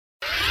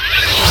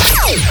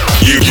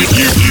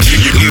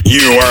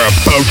You are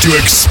about to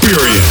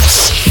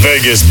experience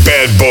Vegas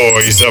bad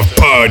boys of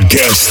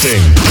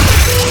podcasting.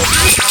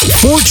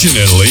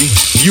 Fortunately,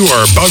 you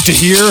are about to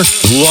hear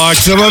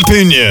lots of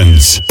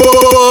opinions,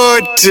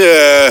 but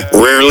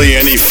rarely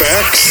any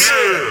facts.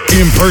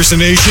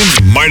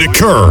 Impersonations might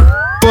occur,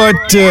 but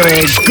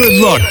good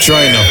luck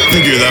trying to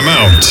figure them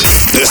out.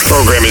 This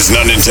program is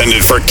not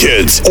intended for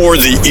kids or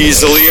the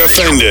easily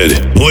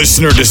offended.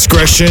 Listener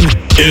discretion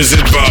is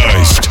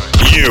advised.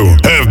 You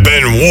have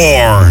been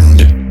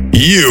warned.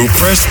 You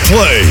press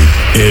play.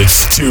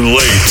 It's too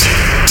late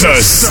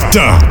to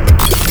stop.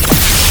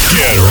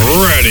 Get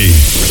ready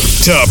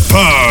to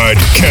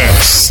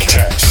podcast.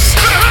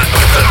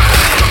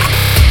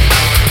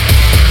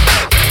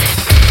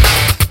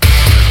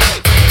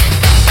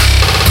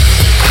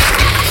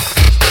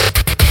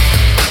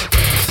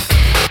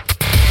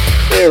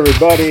 Hey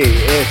everybody,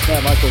 it's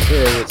Matt Michaels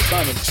here with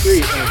Simon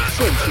Street and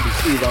Slim City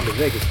Steve on the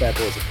Vegas Bad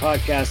Boys of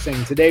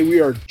Podcasting. Today we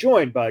are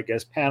joined by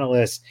guest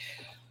panelists,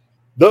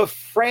 the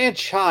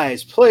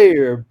franchise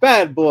player,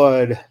 Bad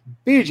Blood,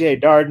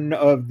 BJ Darden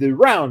of the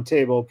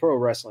Roundtable Pro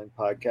Wrestling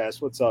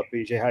Podcast. What's up,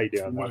 BJ? How you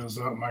doing? What is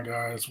up, my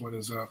guys? What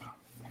is up?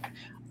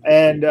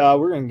 And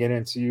we're going to get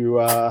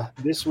into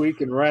this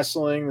week in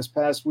wrestling, this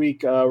past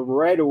week,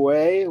 right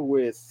away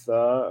with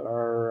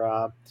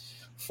our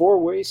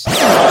four-way.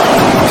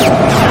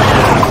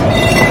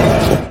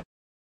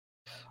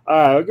 All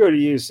right, I'll go to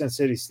you, Sin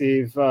City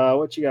Steve.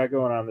 What you got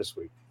going on this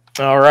week?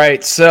 All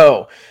right,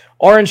 so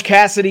Orange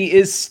Cassidy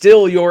is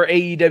still your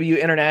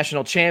AEW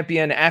International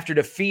Champion after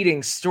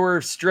defeating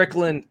Swerve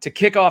Strickland to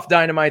kick off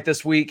Dynamite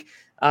this week.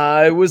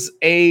 It was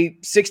a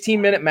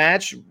 16-minute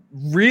match,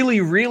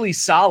 really, really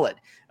solid.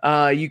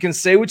 You can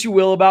say what you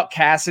will about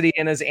Cassidy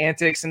and his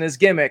antics and his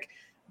gimmick,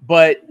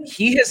 but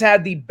he has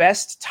had the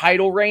best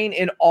title reign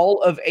in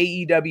all of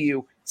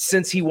AEW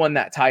since he won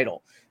that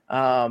title.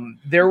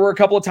 There were a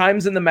couple of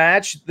times in the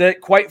match that,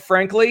 quite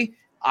frankly,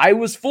 I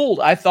was fooled.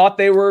 I thought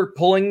they were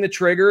pulling the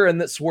trigger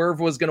and that Swerve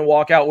was going to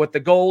walk out with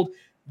the gold,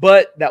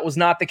 but that was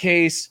not the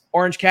case.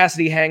 Orange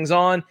Cassidy hangs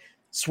on.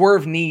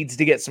 Swerve needs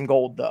to get some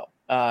gold, though.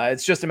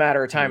 It's just a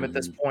matter of time at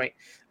this point.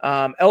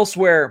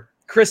 Elsewhere,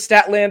 Chris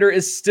Statlander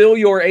is still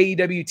your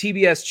AEW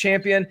TBS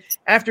champion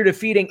after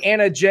defeating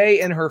Anna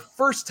Jay in her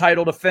first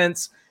title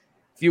defense.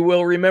 If you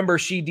will remember,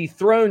 she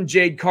dethroned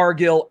Jade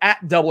Cargill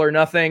at Double or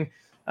Nothing.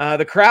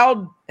 The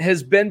crowd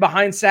has been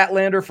behind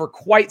Statlander for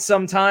quite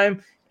some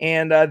time,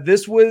 and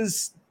this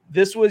was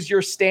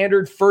your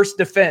standard first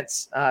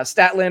defense.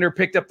 Statlander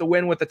picked up the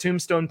win with the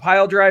Tombstone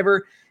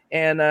Piledriver,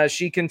 and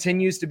she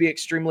continues to be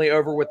extremely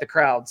over with the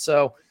crowd.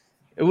 So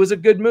it was a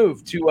good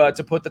move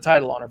to put the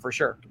title on her for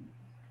sure.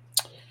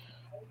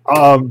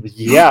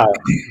 Yeah,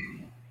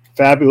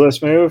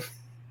 fabulous move.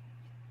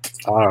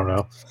 I don't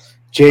know.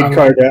 Jade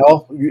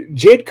Cardell.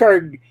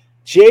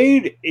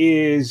 Jade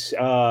is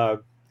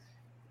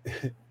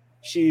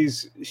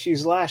she's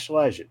Lash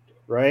Legend,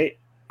 right?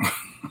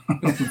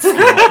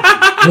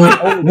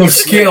 with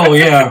skill,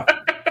 yeah.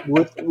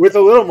 With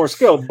a little more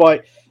skill,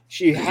 but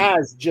she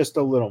has just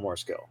a little more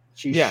skill.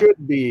 She should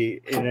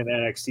be in an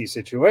NXT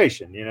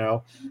situation, you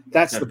know.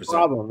 That's 100%. The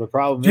problem. The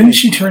problem didn't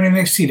she turn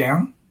NXT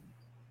down?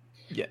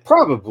 Yeah,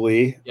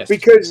 probably. Yes.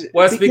 Because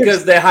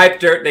they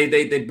hyped her.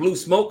 They blew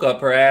smoke up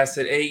her ass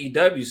at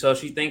AEW, so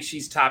she thinks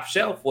she's top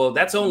shelf. Well,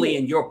 that's only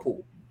in your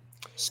pool.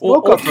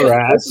 Smoke up her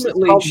ass.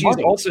 Ultimately, she's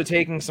also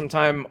taking some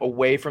time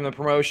away from the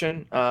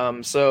promotion.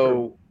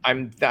 So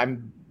I'm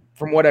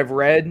from what I've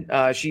read,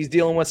 she's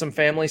dealing with some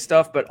family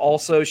stuff, but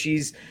also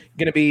she's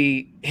going to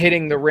be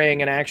hitting the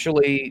ring and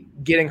actually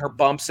getting her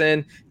bumps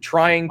in,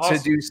 trying to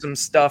do some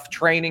stuff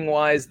training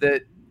wise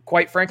that,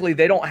 quite frankly,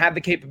 they don't have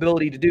the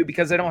capability to do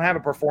because they don't have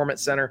a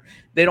performance center.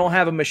 They don't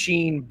have a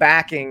machine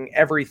backing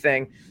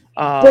everything.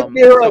 But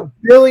they're a $1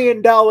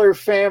 billion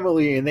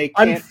family, and they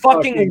can't. I'm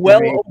fucking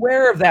well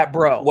aware of that,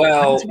 bro.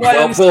 Well,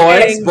 boys.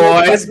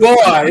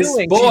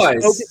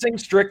 Focusing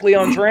strictly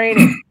on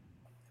training.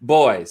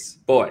 Boys.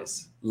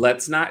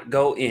 Let's not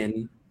go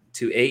in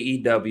to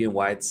AEW and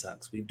why it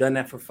sucks. We've done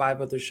that for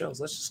 5 other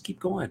shows. Let's just keep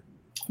going.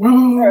 Wait,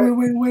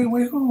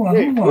 hold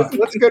on.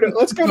 Let's go to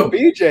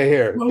BJ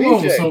here.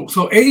 BJ.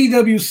 So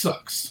AEW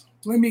sucks.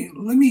 Let me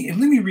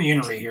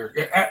reiterate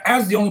here.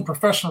 As the only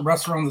professional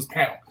wrestler on this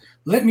panel,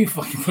 let me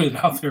fucking put it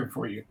out there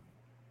for you.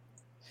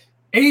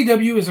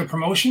 AEW is a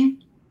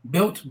promotion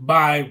built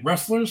by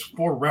wrestlers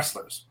for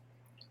wrestlers.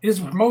 It is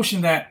a promotion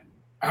that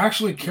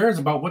actually cares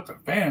about what the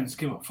fans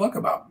give a fuck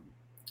about.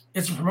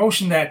 It's a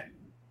promotion that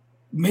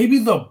maybe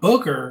the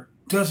booker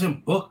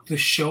doesn't book the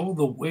show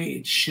the way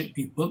it should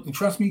be booked. And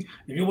trust me,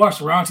 if you watch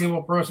the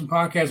Roundtable Pro Wrestling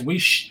Podcast,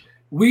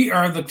 we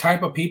are the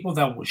type of people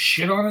that will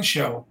shit on a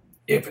show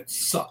if it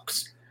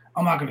sucks.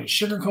 I'm not going to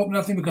sugarcoat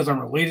nothing because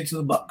I'm related to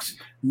the Bucks.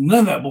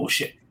 None of that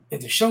bullshit.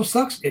 If the show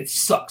sucks, it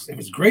sucks. If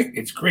it's great,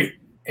 it's great.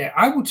 And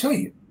I will tell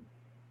you,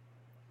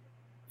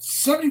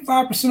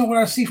 75% of what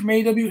I see from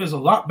AEW is a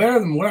lot better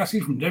than what I see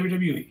from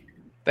WWE.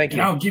 Thank you.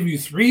 And I'll give you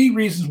 3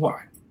 reasons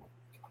why.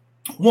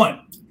 1,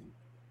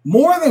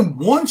 more than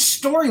one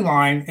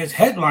storyline is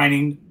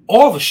headlining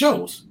all the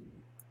shows.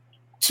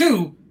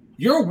 2,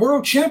 your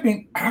world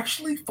champion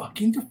actually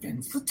fucking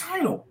defends the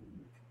title.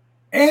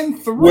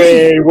 And 3.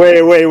 Wait.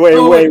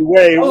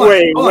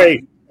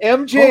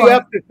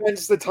 MJF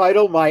defends the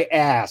title, my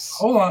ass.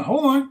 Hold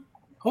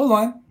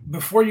on.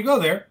 Before you go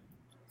there,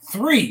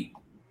 3.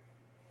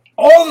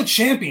 All the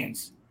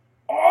champions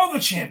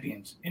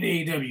in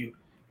AEW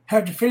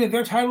have defended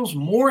their titles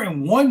more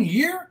in 1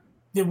 year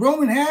than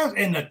Roman has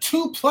in the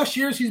 2+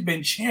 years he's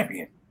been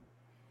champion.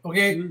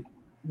 Okay, mm-hmm.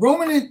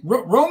 Roman is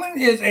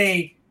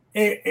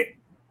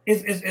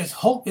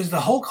the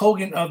Hulk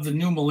Hogan of the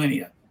new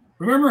millennia.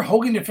 Remember,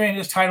 Hogan defended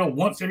his title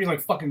once every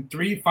like fucking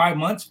 3-5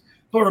 months.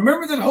 But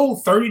remember that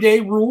whole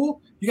 30-day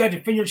rule? You got to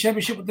defend your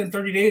championship within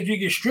 30 days. You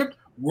get stripped.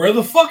 Where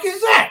the fuck is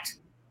that?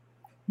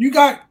 You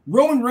got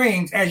Roman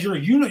Reigns as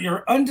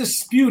your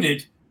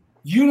undisputed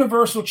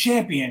Universal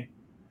Champion,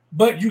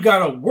 but you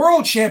got a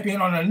world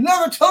champion on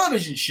another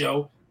television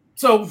show.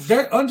 So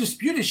that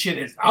undisputed shit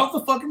is out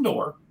the fucking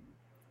door.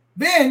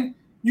 Then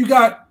you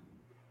got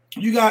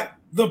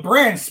the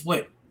brand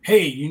split.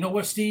 Hey, you know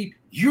what, Steve?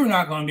 You're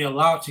not going to be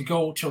allowed to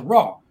go to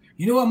Raw.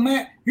 You know what,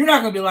 Matt? You're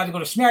not going to be allowed to go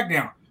to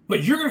SmackDown.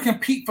 But you're going to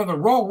compete for the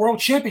Raw World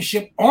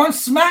Championship on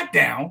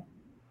SmackDown.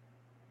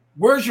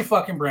 Where's your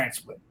fucking brand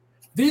split?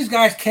 These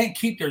guys can't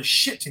keep their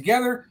shit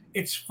together.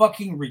 It's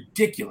fucking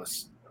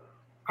ridiculous.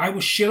 I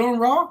would shit on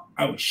Raw.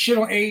 I would shit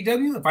on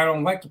AEW if I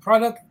don't like the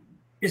product.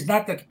 It's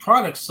not that the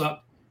product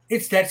sucked.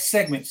 It's that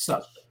segment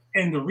sucked.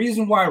 And the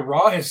reason why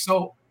Raw and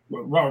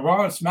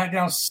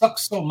SmackDown suck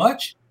so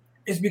much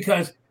is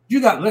because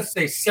you got, let's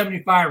say,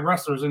 75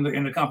 wrestlers in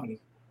the company,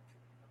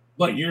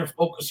 but you're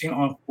focusing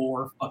on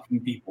 4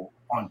 fucking people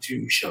on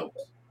 2 shows.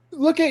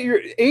 Look at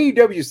your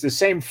AEW is the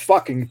same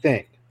fucking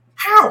thing.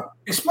 How?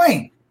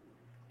 Explain.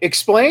 I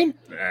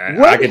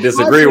can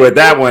disagree with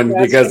that one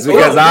because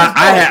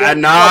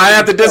I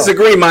have to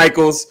disagree,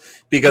 Michaels,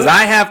 because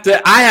I have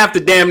to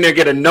damn near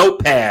get a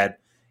notepad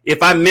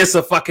if I miss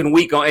a fucking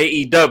week on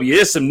AEW.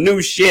 There's some new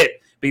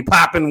shit be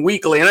popping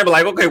weekly, and I'd be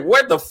like, okay,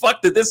 where the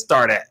fuck did this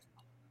start at?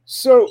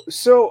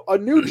 So a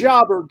new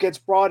jobber gets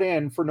brought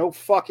in for no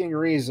fucking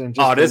reason.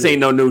 This ain't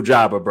no new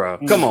jobber, bro.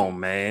 Come on,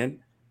 man.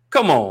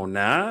 Come on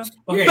now.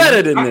 Okay,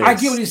 better than this. I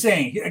get what he's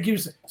saying.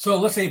 So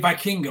let's say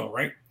Vikingo,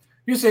 right?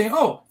 You're saying,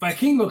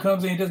 Vikingo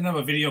comes in, he doesn't have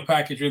a video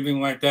package or anything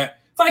like that.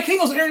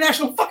 Vikingo's an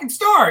international fucking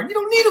star. You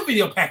don't need a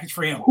video package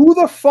for him. Who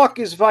the fuck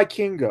is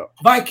Vikingo?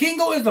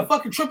 Vikingo is the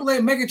fucking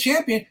AAA mega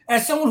champion.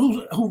 As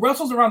someone who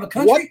wrestles around the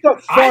country, what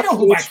the fuck I know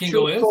who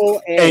Vikingo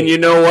is. And you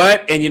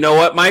know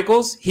what,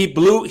 Michaels? He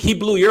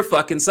blew your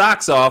fucking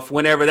socks off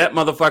whenever that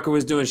motherfucker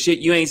was doing shit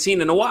you ain't seen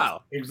in a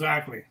while.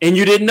 Exactly. And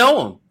you didn't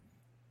know him.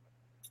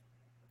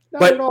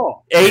 Not at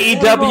all.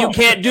 AEW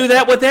can't do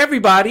that with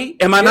everybody.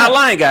 Am I not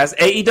lying, guys?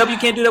 AEW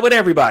can't do that with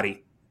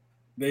everybody.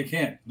 They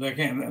can't.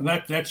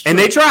 That's true. And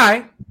they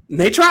try.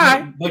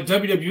 But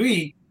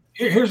WWE,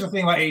 here's the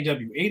thing about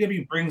AEW.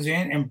 AEW brings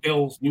in and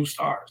builds new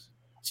stars.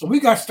 So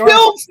we got stars.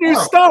 Builds new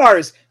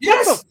stars.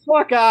 Yes. Get the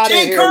fuck out of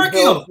here.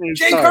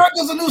 Jay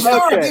Cargill's a new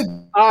star. Okay.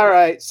 All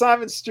right.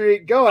 Simon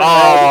Street, go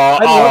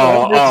ahead.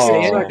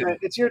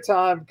 It's your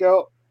time.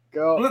 Go.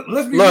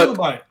 Let's be real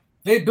about it.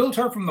 They built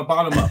her from the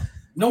bottom up.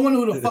 No one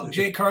knew who the fuck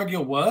Jay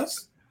Cargill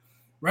was,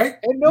 right?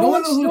 And no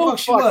one knew who the fuck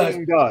she was.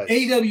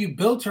 AEW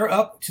built her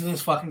up to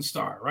this fucking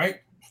star, right?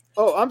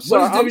 Oh, I'm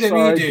sorry.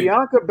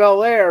 Bianca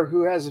Belair,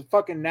 who has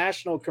fucking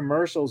national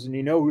commercials, and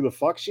you know who the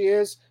fuck she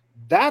is?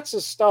 That's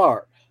a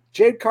star.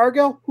 Jade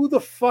Cargill, who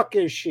the fuck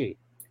is she?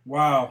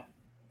 Wow.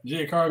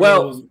 Jade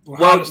Cargill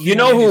Well, you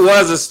know who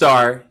was a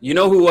star? You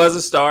know who was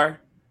a star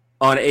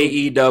on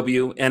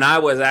AEW? And I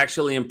was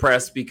actually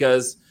impressed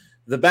because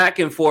the back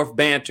and forth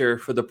banter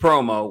for the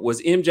promo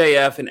was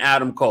MJF and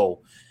Adam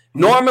Cole.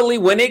 Normally,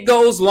 when it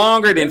goes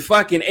longer than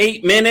fucking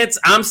 8 minutes,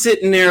 I'm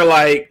sitting there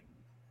like,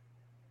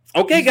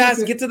 okay,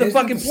 guys, get to the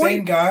fucking point.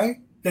 Same guy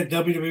that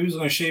WWE was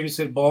going to shave his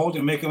head bald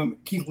and make him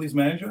Keith Lee's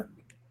manager?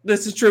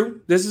 This is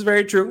true. This is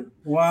very true.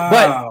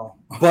 Wow.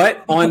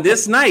 But on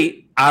this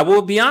night, I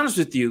will be honest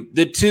with you,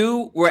 the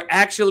two were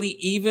actually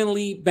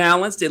evenly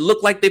balanced. It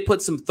looked like they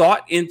put some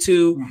thought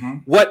into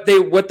what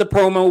the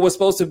promo was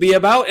supposed to be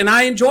about, and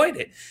I enjoyed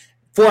it.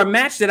 For a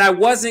match that I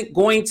wasn't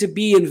going to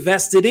be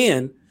invested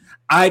in,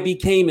 I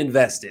became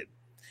invested.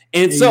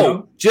 And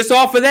so just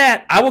off of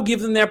that, I will give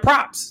them their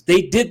props.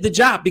 They did the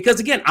job because,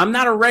 again, I'm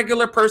not a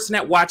regular person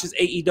that watches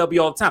AEW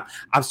all the time.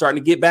 I'm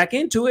starting to get back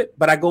into it,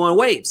 but I go in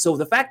waves. So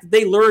the fact that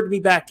they lured me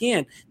back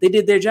in, they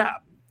did their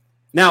job.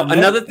 Now,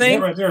 another thing.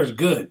 That right there is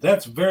good.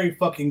 That's very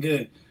fucking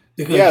good.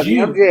 Because the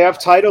MJF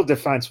title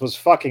defense was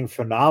fucking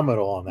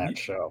phenomenal on that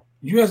show.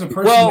 You as a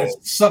person that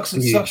sucks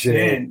it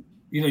in,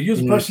 you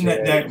as a person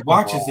that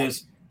watches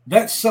this,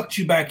 that sucked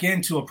you back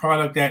into a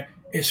product that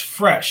is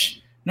fresh.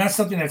 Not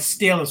something that's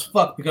stale as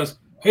fuck because,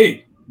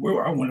 hey,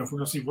 I wonder if we're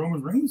going to see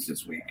Roman Reigns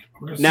this week.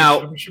 We're going to see a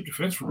championship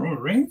defense for Roman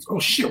Reigns? Oh,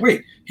 shit,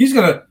 wait. He's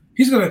gonna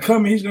come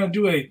and he's going to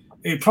do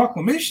a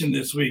proclamation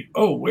this week.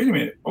 Oh, wait a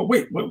minute. Oh,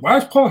 wait. Why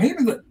is Paul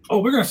Heyman?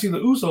 We're going to see the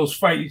Usos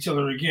fight each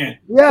other again.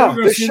 Yeah,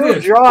 the show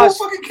draws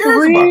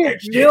 3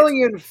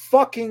 million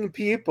fucking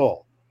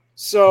people.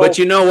 So, but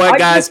you know what,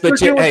 guys? But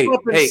hey,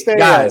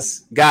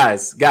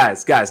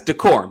 guys,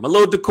 decorum, a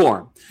little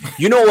decorum.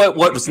 You know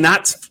what was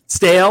not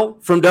stale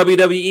from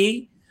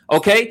WWE?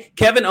 Okay,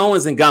 Kevin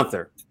Owens and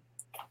Gunther.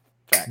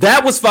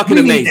 That was fucking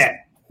amazing.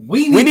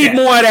 We need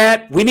more of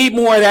that. We need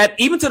more of that.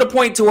 Even to the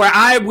point to where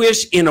I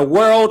wish in a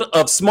world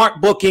of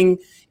smart booking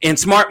and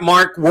smart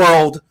mark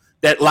world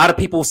that a lot of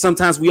people,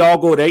 sometimes we all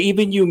go there.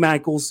 Even you,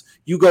 Michaels,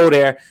 you go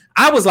there.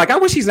 I was like, I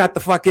wish he's not the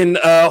fucking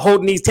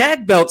holding these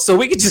tag belts so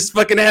we could just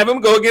fucking have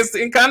him go against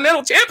the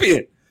Intercontinental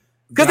Champion.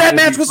 Because that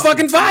match was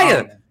fucking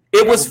fire.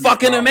 It was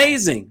fucking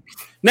amazing.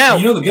 Now,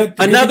 you know, the good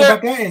thing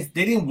about that is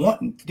they didn't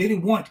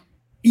want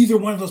either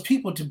one of those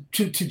people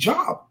to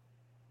job.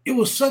 It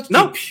was such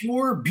a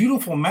pure,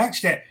 beautiful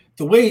match that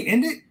the way it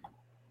ended,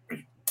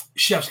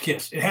 chef's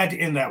kiss. It had to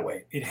end that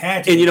way. It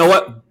had to. And you know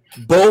what?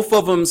 Both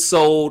of them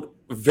sold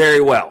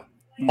very well.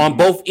 On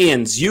both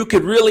ends, you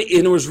could really,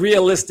 and it was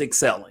realistic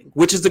selling,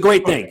 which is the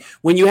great thing.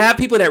 When you have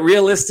people that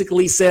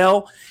realistically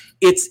sell,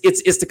 it's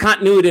the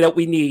continuity that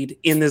we need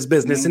in this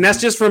business, and that's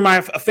just from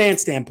a fan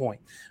standpoint.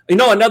 You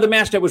know, another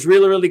match that was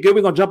really, really good.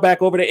 We're gonna jump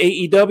back over to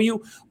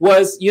AEW.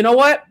 Was, you know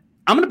what?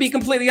 I'm gonna be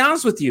completely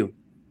honest with you.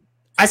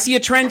 I see a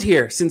trend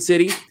here, Sin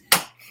City.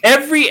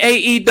 Every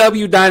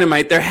AEW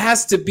Dynamite, there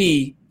has to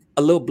be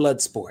a little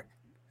blood sport.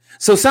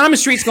 So Simon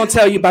Street's gonna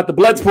tell you about the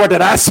blood sport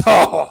that I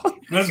saw.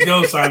 Let's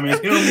go, Simon.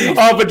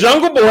 Of a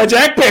Jungle Boy,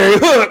 Jack Perry,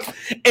 Hook,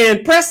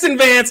 and Preston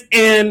Vance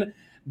and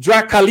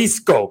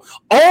Dracalisco.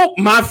 Oh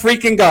my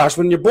freaking gosh!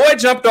 When your boy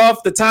jumped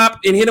off the top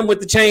and hit him with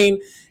the chain.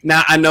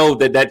 Now I know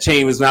that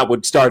chain was not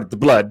what started the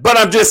blood, but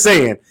I'm just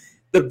saying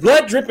the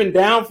blood dripping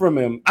down from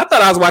him. I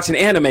thought I was watching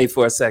anime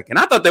for a second.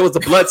 I thought there was a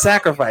blood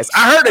sacrifice.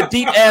 I heard a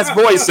deep ass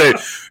voice say,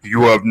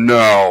 "You have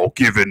now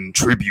given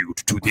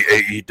tribute to the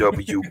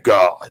AEW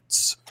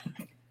gods."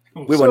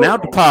 We will now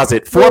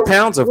deposit 4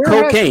 pounds of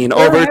cocaine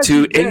over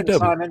to AEW.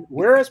 Simon,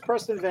 where has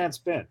Preston Vance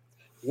been?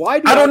 I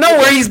don't know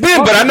where he's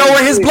been, but I know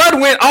where his blood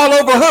went all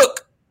over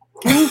Hook.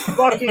 Who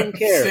fucking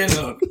cares?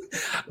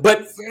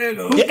 But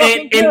who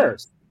fucking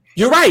cares?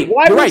 You're right.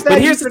 You're right.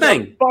 But here's the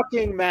thing.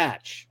 Fucking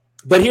match.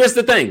 But here's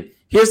the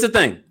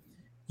thing.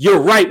 You're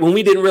right. When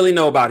we didn't really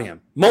know about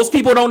him, most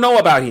people don't know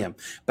about him.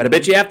 But I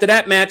bet you after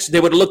that match, they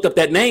would have looked up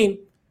that name.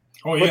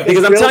 Oh yeah.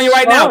 Because I'm telling you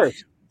right now.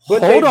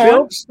 But hold on.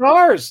 Build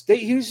stars.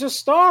 He's a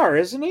star,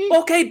 isn't he?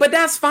 Okay, but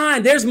that's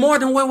fine. There's more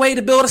than one way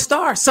to build a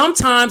star.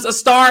 Sometimes a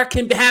star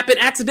can happen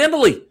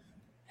accidentally.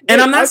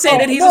 And I'm not saying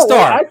that he's a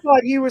star. I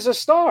thought he was a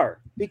star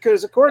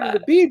because according to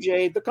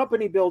BJ, the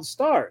company builds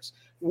stars.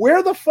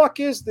 Where the fuck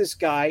is this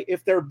guy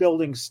if they're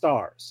building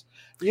stars?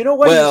 You know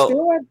what he's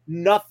doing?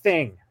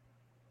 Nothing.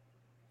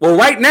 Well,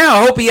 right now,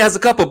 I hope he has a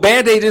couple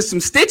Band-Aids and some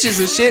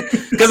stitches and shit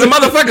because the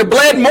motherfucker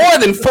bled more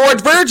than 4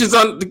 virgins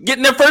on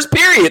getting their first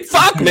period.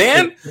 Fuck,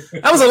 man.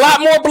 That was a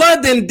lot more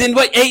blood than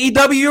what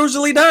AEW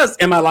usually does.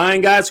 Am I lying,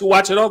 guys who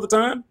watch it all the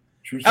time?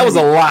 That was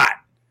a lot.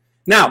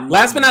 Now,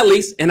 last but not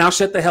least, and I'll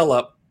shut the hell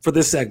up for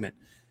this segment.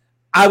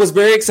 I was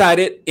very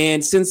excited,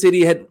 and Sin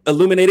City had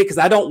illuminated because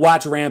I don't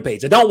watch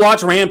Rampage.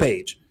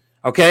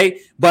 Okay?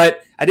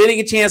 But I didn't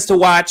get a chance to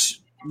watch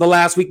the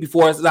last week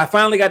before. I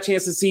finally got a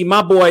chance to see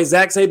my boy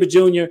Zack Sabre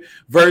Jr.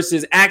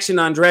 versus Action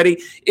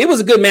Andretti. It was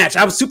a good match.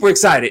 I was super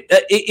excited.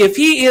 If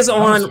he is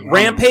on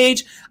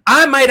Rampage,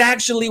 I might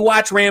actually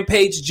watch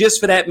Rampage just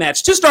for that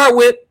match. To start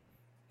with,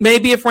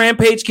 maybe if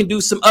Rampage can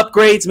do some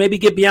upgrades, maybe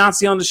get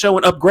Beyonce on the show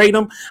and upgrade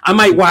him, I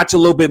might watch a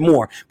little bit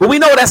more. But we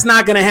know that's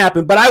not going to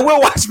happen. But I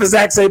will watch for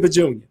Zack Sabre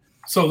Jr.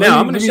 So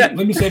let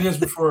me say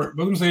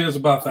this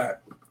about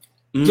that.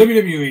 Mm-hmm.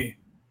 WWE.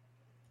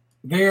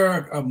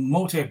 They're a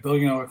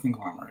multi-billion-dollar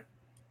conglomerate.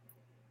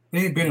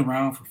 They've been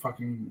around for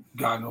fucking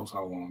God knows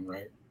how long,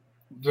 right?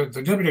 The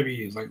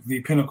WWE is like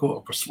the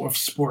pinnacle of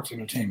sports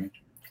entertainment.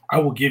 I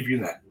will give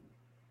you that.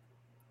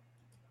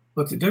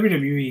 But the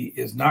WWE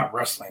is not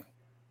wrestling.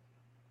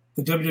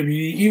 The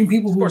WWE, even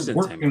people who work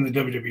in the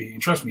WWE,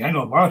 and trust me, I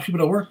know a lot of people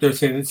that work there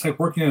say it's like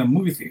working in a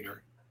movie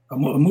theater, a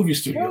movie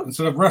studio,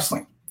 instead of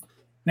wrestling.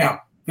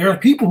 Now, there are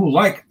people who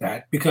like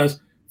that because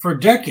for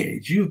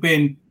decades you've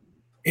been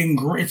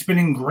it's been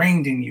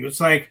ingrained in you. It's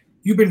like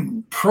you've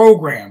been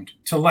programmed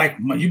to like.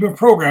 You've been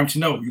programmed to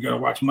know you got to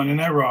watch Monday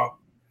Night Raw.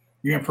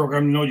 You've been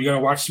programmed to know you got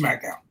to watch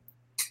SmackDown.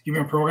 You've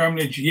been programmed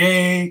to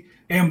yay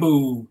and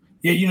boo.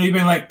 Yeah, you've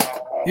been like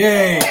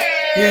yay.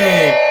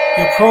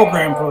 You're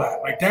programmed for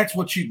that. Like that's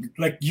what you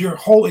like. Your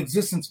whole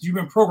existence, you've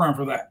been programmed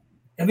for that.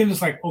 And then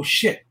it's like, oh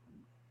shit,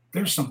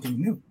 there's something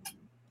new.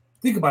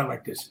 Think about it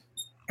like this: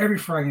 every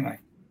Friday night,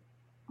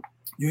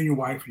 you and your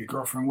wife, or your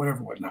girlfriend,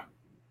 whatnot,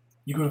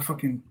 you go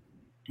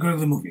to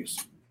the movies.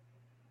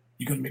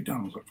 You go to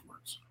McDonald's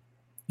afterwards.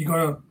 You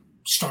go to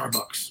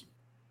Starbucks.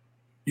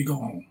 You go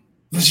home.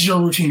 This is your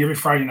routine every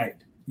Friday night.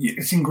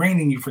 It's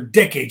ingrained in you for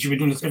decades. You've been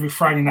doing this every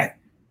Friday night.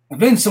 And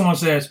then someone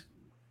says,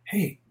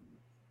 hey,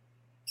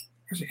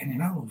 there's an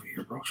In-N-Out over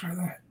here, bro. Try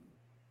that.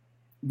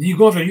 Then you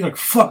go over there, you're like,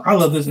 fuck, I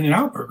love this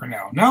In-N-Out burger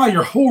now. Now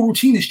your whole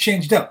routine is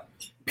changed up.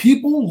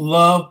 People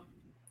love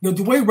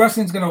the way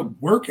wrestling is going to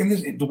work, and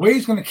the way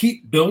it's going to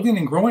keep building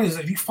and growing is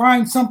if you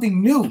find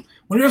something new.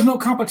 When there's no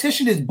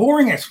competition, it's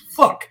boring as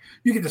fuck.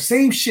 You get the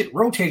same shit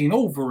rotating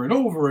over and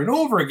over and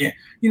over again.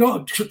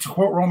 To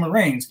quote Roman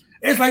Reigns,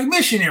 it's like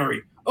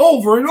missionary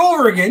over and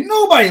over again.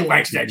 Nobody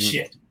likes that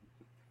shit.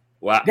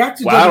 Well,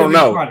 I don't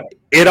know. Product.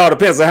 It all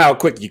depends on how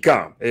quick you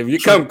come. If you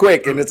come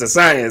quick and it's a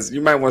science, you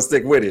might want to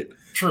stick with it.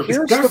 True.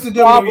 That's the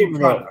problem,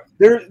 though.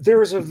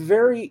 There's a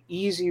very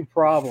easy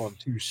problem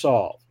to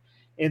solve,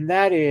 and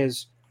that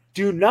is,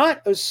 do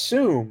not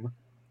assume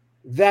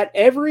that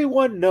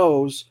everyone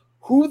knows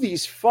who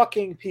these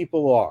fucking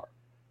people are.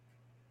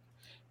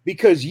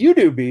 Because you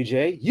do,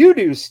 BJ, you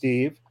do,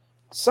 Steve.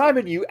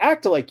 Simon, you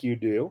act like you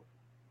do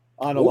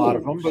on a lot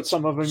of them, but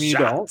some of them you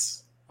don't.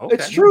 Okay.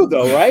 It's true,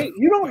 though, right?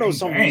 You don't know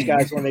some of these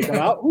guys when they come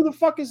out. Who the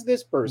fuck is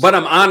this person? But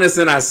I'm honest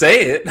and I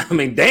say it. I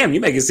mean, damn, you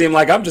make it seem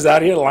like I'm just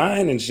out here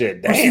lying and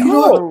shit. Damn.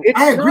 No, it's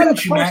not a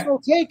personal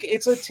take.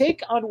 It's a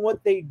take on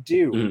what they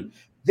do. Mm.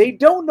 They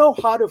don't know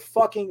how to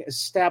fucking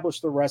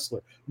establish the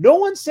wrestler. No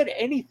one said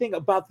anything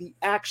about the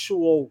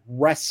actual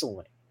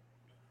wrestling.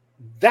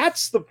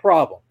 That's the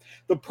problem.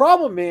 The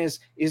problem is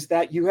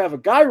that you have a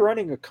guy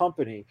running a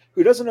company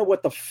who doesn't know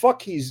what the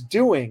fuck he's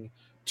doing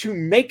to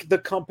make the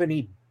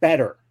company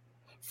better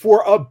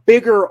for a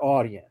bigger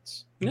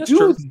audience.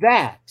 Do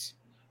that.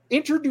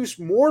 Introduce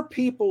more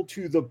people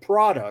to the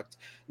product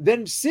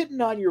than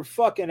sitting on your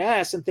fucking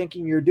ass and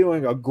thinking you're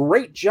doing a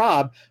great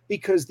job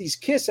because these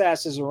kiss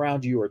asses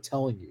around you are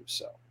telling you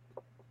so.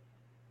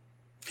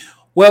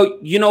 Well,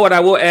 you know what I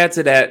will add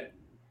to that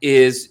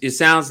is it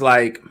sounds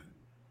like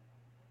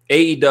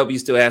AEW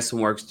still has some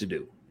work to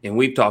do. And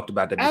we've talked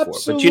about that before.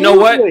 Absolutely. But you know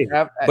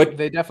what?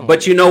 They definitely.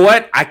 But you know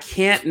what? I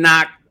can't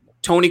knock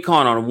Tony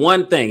Khan on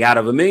one thing. Out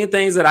of a million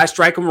things that I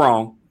strike him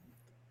wrong,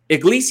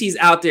 at least he's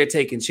out there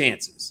taking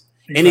chances.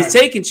 Exactly. And he's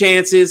taking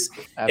chances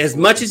as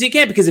much as he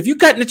can. Because if you're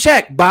cutting the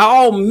check, by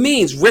all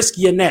means, risk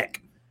your neck.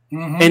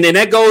 Mm-hmm. And then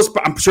that goes,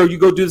 I'm sure you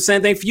go do the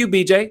same thing for you,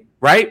 BJ,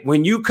 right?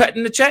 When you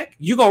cutting the check,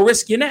 you're going to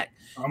risk your neck.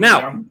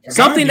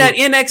 Something that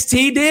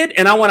NXT did,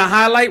 and I want to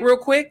highlight real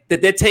quick,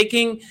 that they're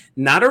taking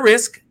not a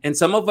risk, and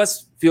some of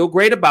us feel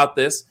great about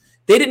this.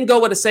 They didn't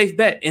go with a safe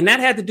bet, and that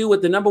had to do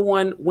with the number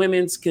one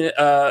women's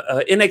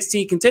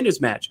NXT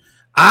contenders match.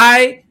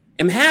 I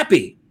am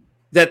happy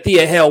that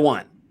Thea Hale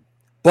won,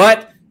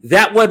 but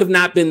that would have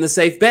not been the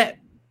safe bet.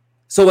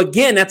 So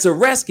again, that's a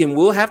risk, and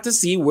we'll have to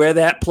see where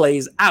that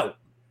plays out.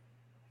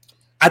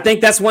 I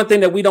think that's one thing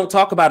that we don't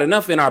talk about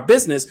enough in our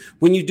business.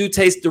 When you do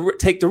take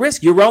the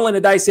risk, you're rolling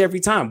the dice every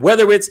time,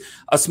 whether it's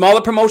a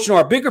smaller promotion or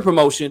a bigger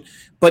promotion.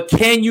 But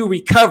can you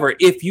recover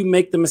if you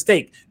make the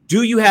mistake?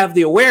 Do you have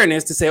the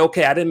awareness to say,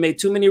 okay, I didn't make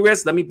too many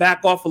risks. Let me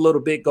back off a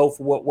little bit, go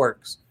for what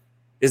works.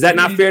 Is that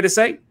not fair to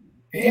say?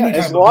 Yeah,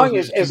 as long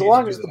as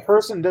the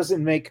person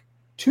doesn't make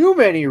too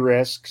many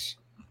risks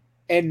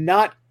and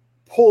not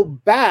pull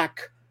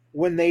back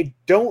when they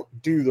don't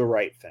do the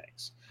right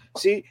things.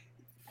 See,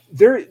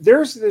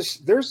 there's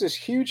this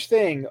huge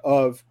thing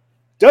of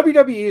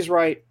WWE's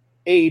right,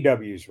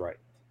 AEW's right.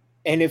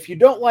 And if you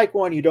don't like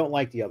one, you don't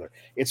like the other.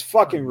 It's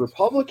fucking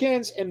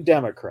Republicans and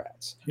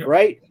Democrats,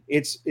 right?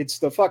 It's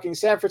the fucking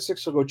San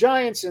Francisco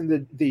Giants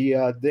and the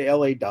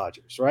LA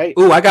Dodgers, right?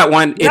 Ooh, I got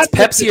one. It's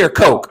Pepsi or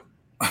Coke.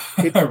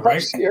 It's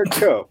Pepsi or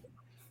Coke.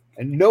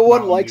 And no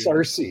one likes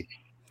RC.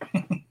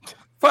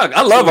 Fuck,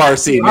 I love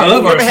RC, man. I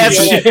love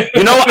RC.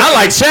 You know, I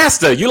like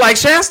Shasta. You like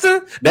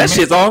Shasta? That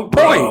shit's on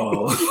point.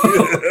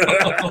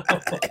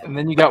 And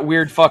then you got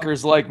weird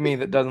fuckers like me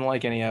that doesn't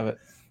like any of it.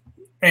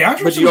 Hey,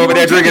 but you over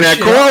there drinking that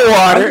core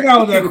water. I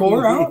got that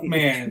core out,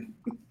 man.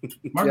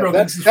 My girl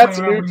that's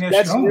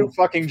new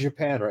fucking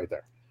Japan right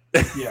there.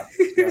 Yeah.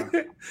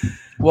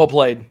 Well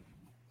played.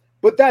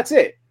 But that's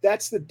it.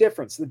 That's the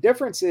difference. The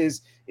difference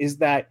is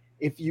that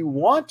if you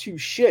want to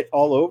shit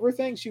all over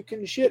things, you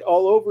can shit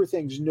all over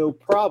things, no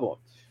problem.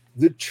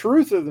 The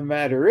truth of the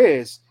matter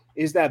is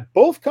that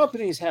both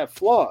companies have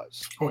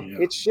flaws. Oh, yeah.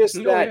 It's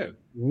just that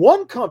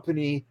one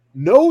company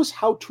knows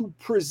how to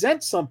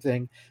present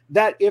something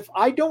that if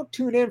I don't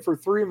tune in for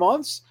 3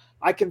 months,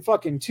 I can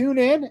fucking tune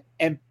in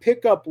and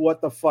pick up what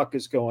the fuck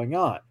is going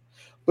on.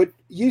 But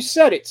you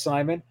said it,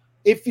 Simon.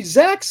 If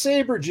Zack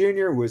Sabre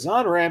Jr. was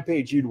on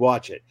Rampage, you'd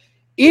watch it.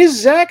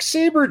 Is Zack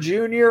Sabre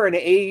Jr. an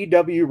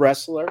AEW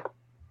wrestler?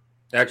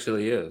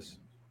 Actually is.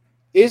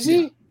 Is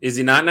he? Yeah. Is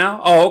he not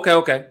now? Oh,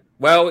 okay.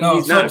 Well, no,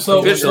 he's not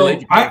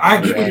officially.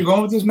 I get where you're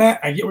going with this, Matt.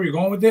 I get where you're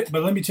going with it.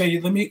 But let me tell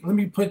you, let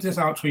me put this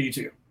out to you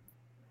too.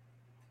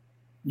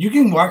 You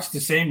can watch the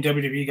same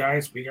WWE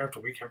guys week after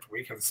week after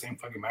week have the same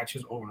fucking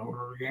matches over and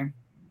over again,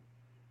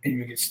 and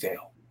you get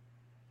stale.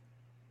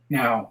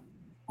 Now,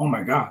 oh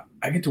my God,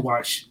 I get to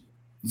watch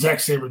Zack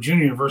Sabre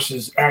Jr.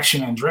 versus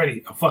Action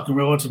Andretti, a fucking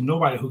relative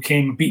nobody who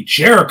came and beat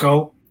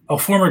Jericho, a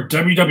former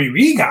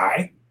WWE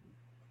guy.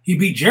 He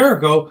beat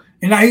Jericho,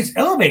 and now he's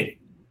elevated.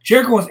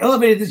 Jericho has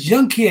elevated this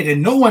young kid,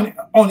 and no one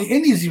on the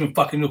Indies even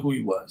fucking knew who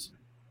he was.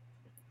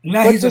 And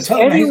now he's on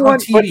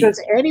TV. But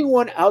does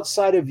anyone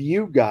outside of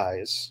you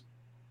guys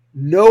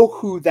know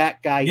who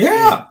that guy is?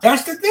 Yeah,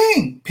 that's the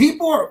thing.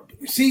 People are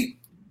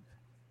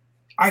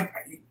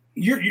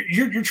you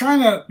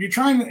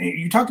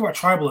talked about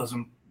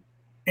tribalism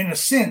in a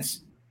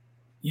sense.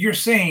 you're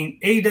saying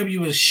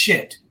AEW is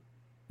shit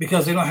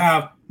because they don't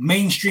have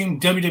mainstream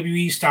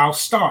WWE style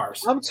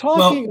stars. I'm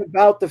talking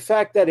about the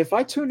fact that if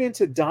I tune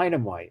into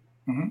Dynamite,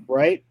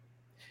 right?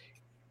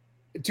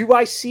 Do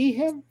I see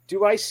him?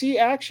 Do I see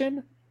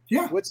action?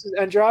 Yeah. What's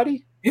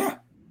Andrade? Yeah.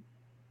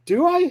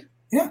 Do I?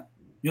 Yeah.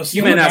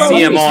 You may not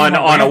see him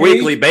on a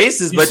weekly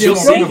basis, but you'll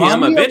see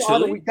him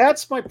eventually.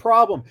 That's my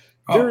problem.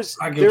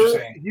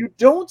 You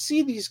don't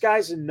see these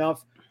guys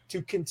enough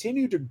to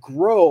continue to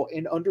grow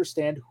and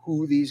understand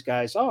who these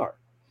guys are.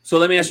 So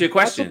let me ask you a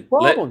question.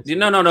 No.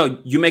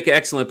 You make an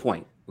excellent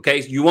point.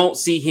 Okay. You won't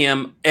see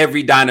him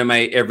every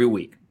Dynamite every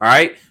week. All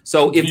right.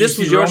 So if this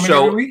was your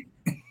show,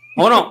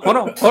 hold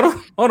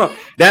on.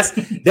 That's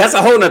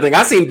a whole nother thing.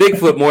 I've seen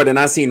Bigfoot more than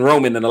I've seen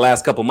Roman in the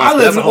last couple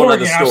months. That's a whole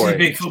other story. I've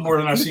seen Bigfoot more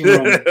than I've seen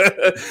Roman.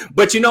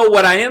 But you know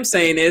what I am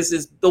saying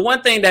is the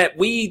one thing that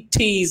we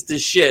teased the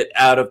shit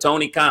out of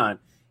Tony Khan.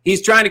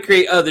 He's trying to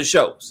create other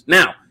shows.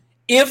 Now,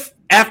 if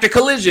after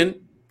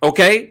Collision,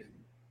 okay,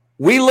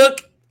 we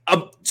look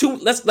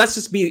let's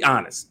just be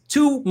honest,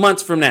 2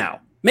 months from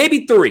now,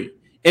 maybe 3,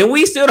 and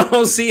we still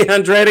don't see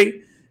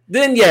Andrade,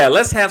 then yeah,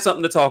 let's have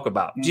something to talk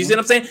about. Do you see what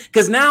I'm saying?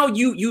 Because now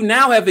you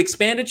now have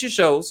expanded your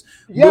shows,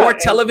 more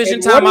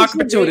television time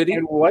opportunity.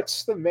 And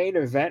what's the main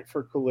event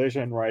for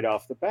Collision right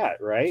off the bat,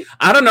 right?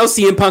 I don't know,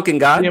 CM Punk and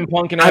God. CM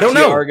Punk and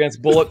FTR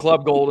against Bullet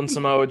Club Gold and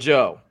Samoa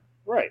Joe.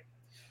 Right.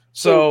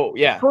 So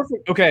yeah.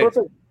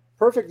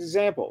 Perfect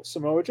example.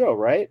 Samoa Joe,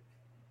 right?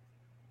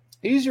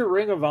 He's your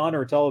Ring of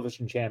Honor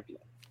television champion.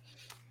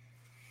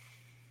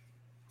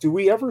 Do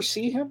we ever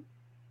see him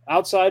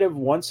outside of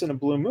once in a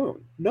blue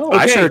moon? No.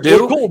 I sure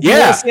do. Cool.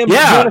 Yeah.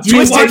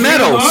 Twisted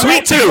Metal,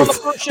 Sweet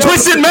Tooth.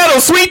 Twisted Metal,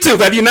 Sweet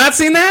Tooth. Have you not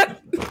seen that?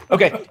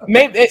 Okay.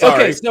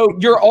 Okay. So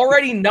you're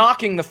already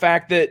knocking the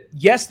fact that,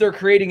 yes, they're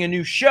creating a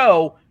new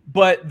show,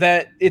 but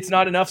that it's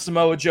not enough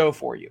Samoa Joe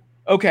for you.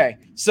 Okay.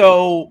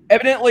 So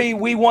evidently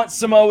we want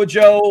Samoa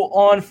Joe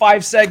on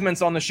 5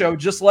 segments on the show,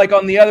 just like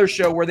on the other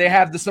show where they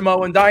have the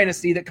Samoan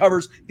Dynasty that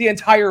covers the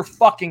entire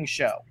fucking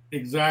show.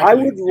 Exactly. I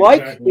would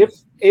like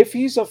if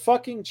he's a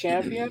fucking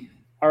champion,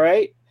 all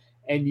right,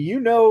 and you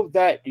know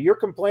that you're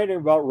complaining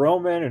about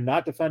Roman and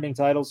not defending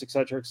titles,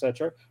 etc.,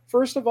 etc.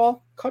 First of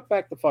all, cut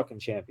back the fucking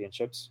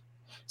championships.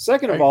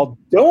 Second of all,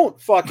 don't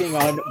fucking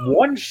on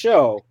one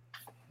show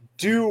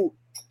do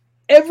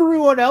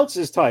everyone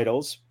else's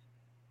titles.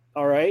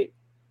 All right,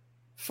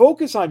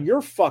 focus on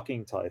your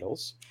fucking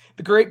titles.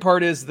 The great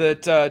part is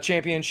that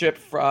championship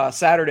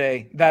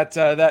Saturday,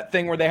 that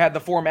thing where they had the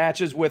 4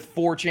 matches with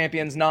 4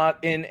 champions not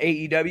in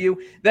AEW,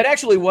 that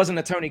actually wasn't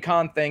a Tony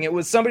Khan thing. It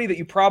was somebody that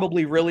you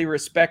probably really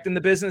respect in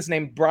the business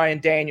named Bryan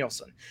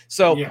Danielson.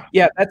 So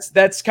yeah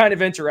that's kind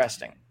of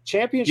interesting.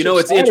 Championship. You know,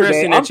 it's Saturday,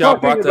 interesting that y'all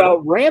brought that about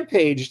up.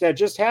 Rampage that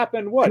just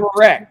happened. What?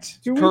 Correct.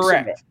 2 weeks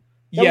ago.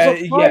 Yeah.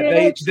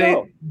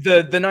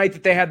 The night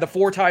that they had the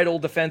 4 title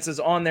defenses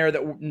on there,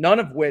 that none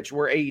of which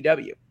were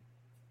AEW.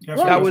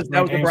 That was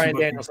the Bryan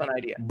Danielson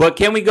idea. But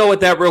can we go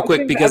with that real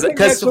quick? Because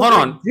hold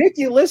on,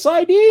 ridiculous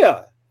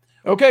idea.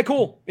 Okay,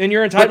 cool. And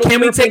you're entitled. But can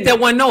we take that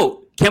one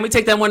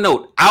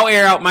note? I'll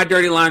air out my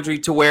dirty laundry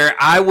to where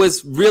I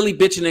was really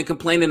bitching and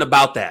complaining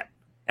about that,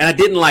 and I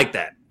didn't like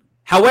that.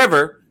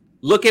 However,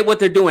 look at what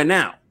they're doing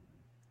now.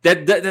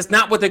 That's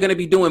not what they're going to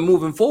be doing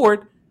moving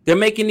forward. They're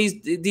making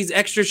these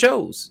extra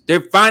shows.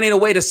 They're finding a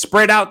way to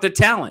spread out their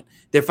talent.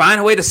 They're finding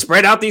a way to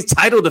spread out these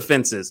title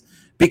defenses.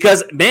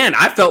 Because, man,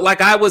 I felt like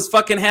I was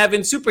fucking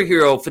having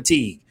superhero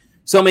fatigue.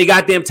 So many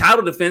goddamn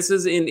title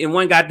defenses in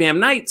one goddamn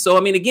night. So, I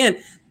mean,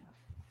 again,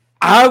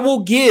 I will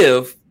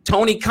give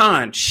Tony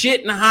Khan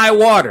shit in high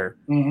water,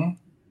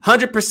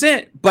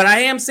 100%. But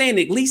I am saying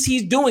at least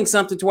he's doing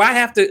something to where I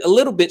have to a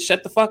little bit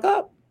shut the fuck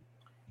up.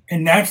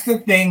 And that's the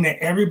thing that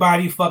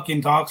everybody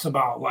fucking talks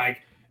about. Like,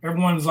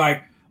 everyone's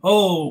like,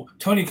 oh,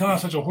 Tony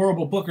Khan's such a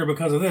horrible booker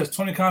because of this.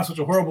 Tony Khan's such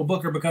a horrible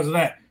booker because of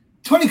that.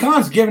 Tony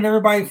Khan's giving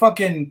everybody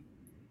fucking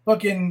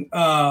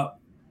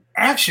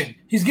action.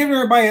 He's giving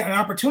everybody an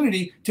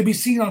opportunity to be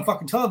seen on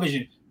fucking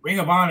television. Ring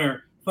of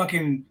Honor,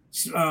 fucking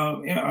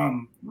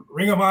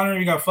Ring of Honor.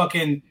 You got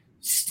fucking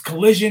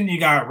Collision. You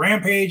got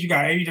Rampage. You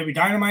got AEW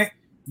Dynamite.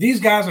 These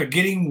guys are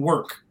getting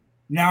work.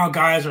 Now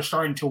guys are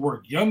starting to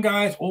work. Young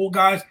guys, old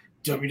guys,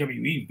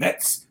 WWE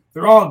vets.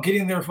 They're all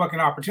getting their fucking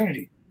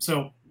opportunity.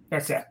 So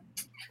that's that.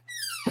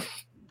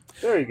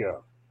 There you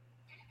go.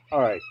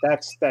 All right,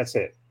 that's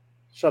it.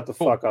 Shut the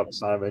fuck up,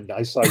 Simon.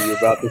 I saw you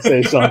about to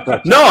say something.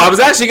 No, I was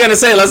actually going to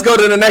say, let's go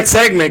to the next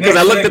segment because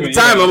I looked at the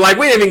time. Yeah. I'm like,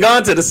 we haven't even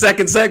gone to the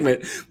second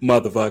segment.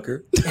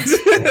 Motherfucker.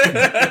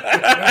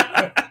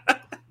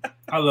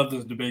 I love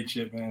this debate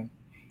shit, man.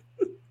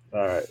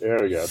 All right, there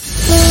we go.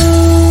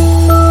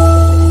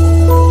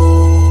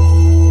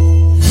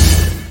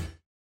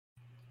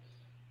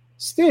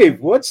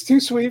 Steve, what's too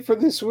sweet for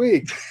this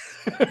week?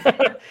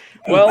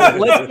 Well,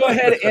 let's go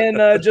ahead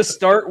and just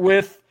start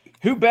with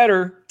who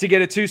better to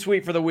get a too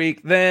sweet for the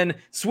week than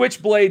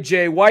Switchblade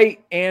Jay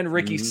White and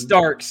Ricky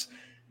Starks.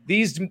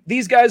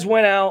 These guys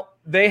went out.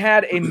 They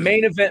had a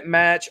main event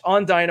match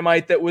on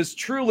Dynamite that was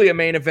truly a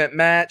main event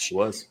match.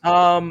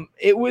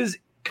 It was.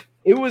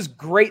 It was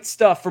great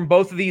stuff from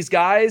both of these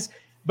guys.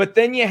 But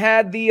then you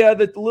had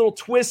the little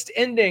twist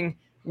ending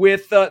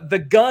with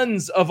the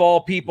Guns of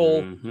all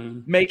people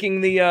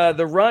making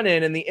the run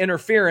in and the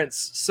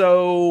interference.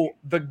 So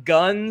the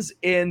Guns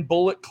in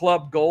Bullet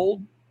Club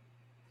Gold.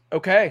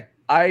 Okay,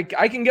 I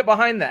can get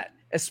behind that,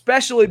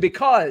 especially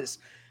because,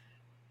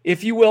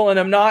 if you will, and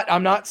I'm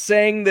not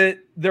saying that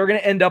they're going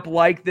to end up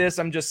like this.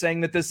 I'm just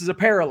saying that this is a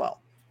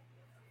parallel.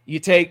 You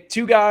take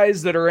two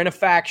guys that are in a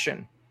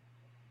faction.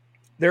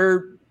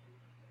 They're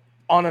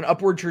on an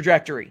upward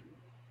trajectory.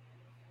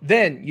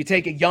 Then you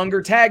take a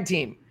younger tag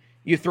team.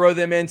 You throw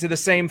them into the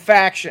same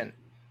faction.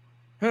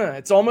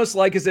 It's almost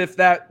like as if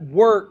that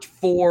worked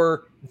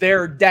for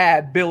their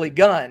dad, Billy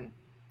Gunn,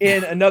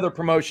 in another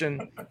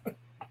promotion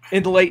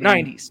in the late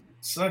 90s.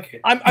 Suck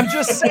it. I'm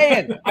just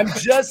saying. I'm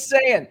just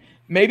saying.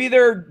 Maybe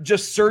they're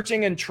just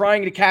searching and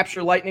trying to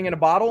capture lightning in a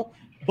bottle,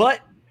 but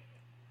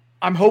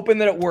I'm hoping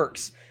that it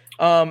works.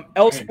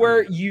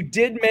 Elsewhere, you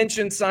did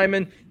mention,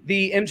 Simon,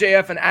 the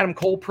MJF and Adam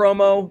Cole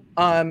promo.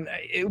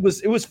 It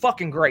was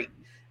fucking great.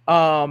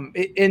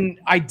 And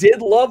I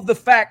did love the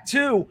fact,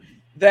 too,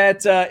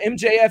 that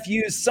MJF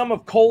used some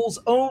of Cole's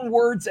own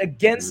words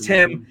against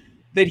him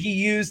that he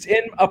used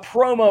in a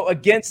promo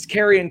against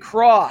Karrion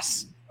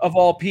Kross, of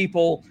all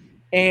people.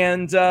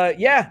 And,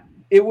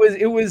 it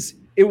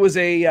was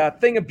a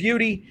thing of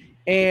beauty.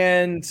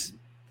 And,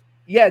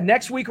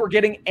 next week we're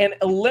getting an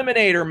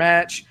eliminator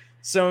match.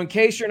 So in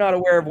case you're not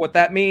aware of what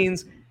that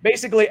means,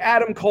 basically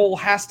Adam Cole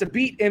has to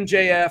beat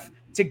MJF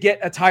to get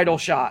a title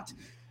shot.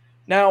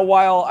 Now,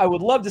 while I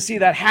would love to see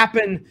that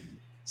happen,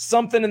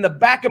 something in the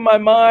back of my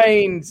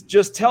mind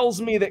just tells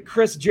me that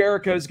Chris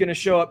Jericho is going to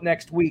show up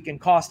next week and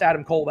cost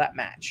Adam Cole that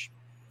match.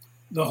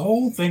 The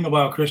whole thing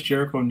about Chris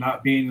Jericho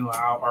not being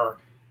allowed, or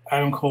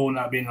Adam Cole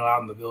not being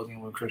allowed in the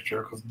building with Chris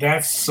Jericho,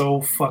 that's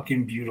so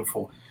fucking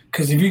beautiful.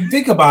 Because if you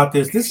think about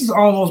this is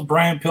almost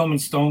Brian Pillman,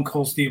 Stone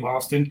Cold Steve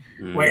Austin.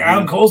 Like,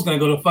 Adam Cole's going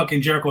to go to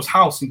fucking Jericho's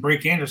house and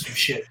break into some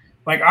shit.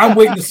 Like, I'm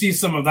waiting to see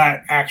some of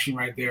that action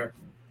right there.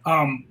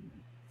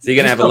 So you're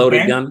gonna have a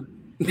loaded gun?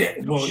 Yeah,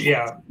 well,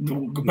 yeah.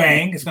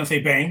 Bang. It's gonna say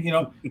bang. You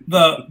know,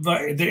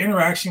 the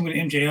interaction with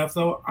MJF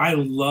though, I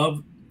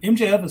love.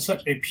 MJF is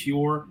such a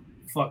pure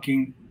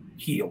fucking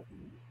heel.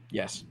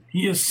 Yes.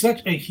 He is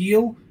such a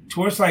heel to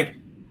where it's like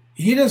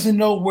he doesn't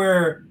know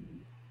where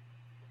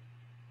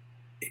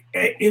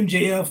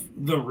MJF,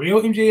 the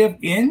real MJF,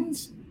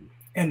 ends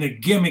and the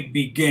gimmick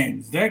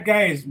begins. That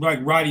guy is like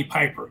Roddy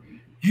Piper.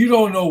 You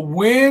don't know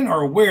when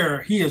or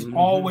where he is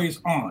always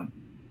on.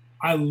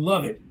 I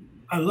love it.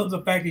 I love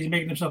the fact that he's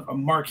making himself a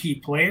marquee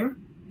player.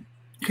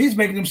 He's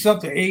making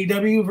himself the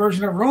AEW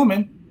version of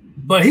Roman,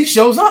 but he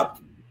shows up.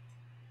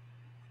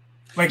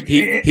 Like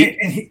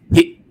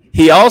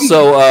he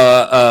also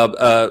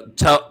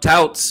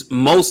touts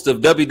most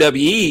of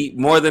WWE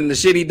more than the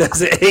shit he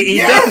does at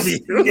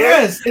AEW.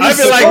 Yes. I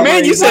feel like,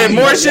 man, you said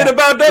more shit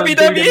about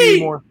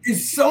WWE.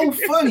 It's so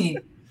funny.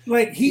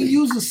 Like, he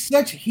uses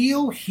such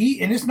heel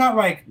heat, and it's not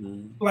like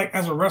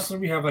as a wrestler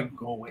we have like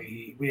go away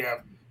heat. We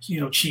have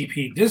cheap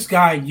heat. This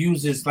guy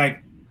uses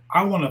like,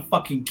 I want to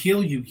fucking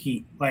kill you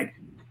heat. Like,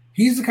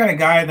 he's the kind of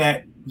guy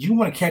that you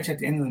want to catch at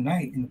the end of the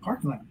night in the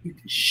parking lot.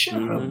 Beat the shit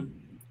out of him.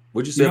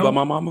 What'd you say about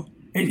my mama?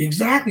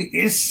 Exactly.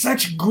 It's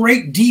such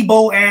great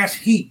Debo ass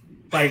heat.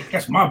 Like,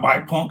 that's my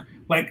bike punk.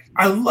 Like,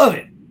 I love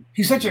it.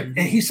 He's such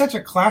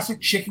a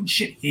classic chicken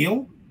shit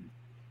heel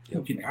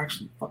who can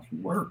actually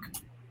fucking work.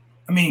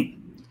 I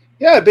mean,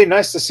 yeah, it'd be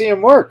nice to see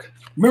him work.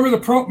 Remember the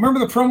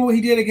promo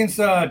he did against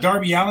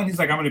Darby Allin? He's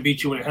like, I'm going to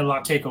beat you with a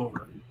headlock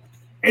takeover.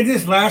 And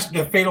this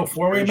the fatal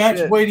four-way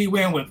match, what did he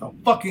win with? A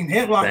fucking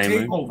headlock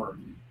takeover.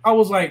 I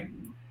was like,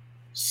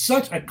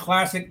 such a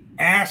classic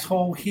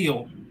asshole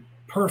heel.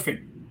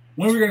 Perfect.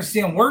 When are we going to see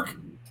him work?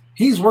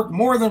 He's worked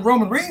more than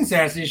Roman Reigns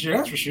has this year,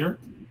 that's for sure.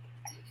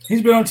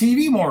 He's been on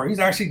TV more. He's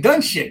actually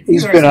done shit.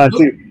 He's been on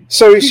TV.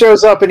 So he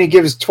shows up and he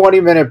gives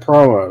 20-minute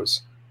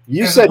promos.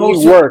 You said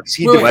he works.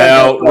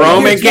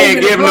 Roman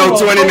can't give no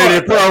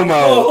 20-minute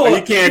promo.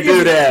 He can't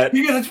do that.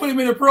 He gets a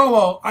 20-minute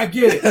promo. I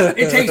get it.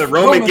 It takes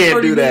Roman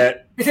can't do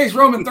that. It takes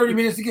Roman 30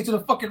 minutes to get to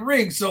the fucking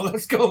ring, so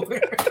let's go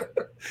there.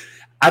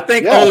 I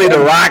think only The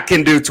Rock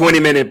can do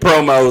 20-minute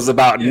promos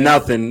about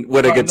nothing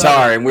with a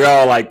guitar, and we're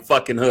all like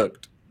fucking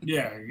hooked.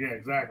 Yeah,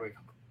 exactly.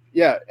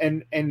 Yeah,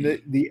 and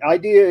the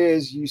idea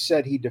is, you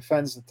said he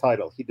defends the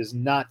title. He does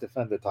not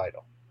defend the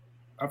title.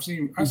 I've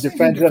seen him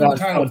defend the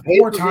title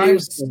four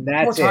times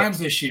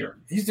this year.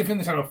 He's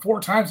defended the title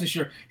 4 times this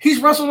year. He's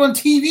wrestled on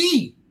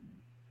TV.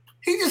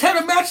 He just had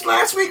a match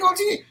last week on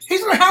TV.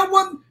 He's going to have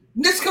one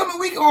this coming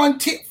week on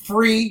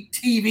free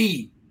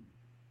TV.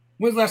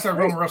 When's the last time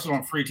Roman wrestled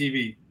on free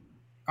TV?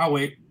 I'll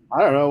wait. I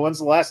don't know. When's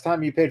the last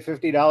time you paid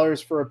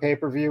 $50 for a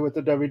pay-per-view with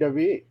the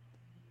WWE?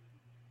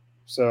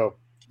 So,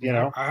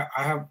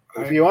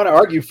 if you want to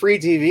argue free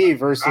TV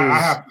versus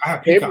I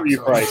have pay-per-view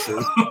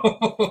prices.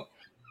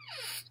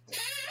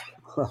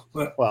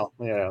 Well,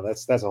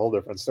 that's a whole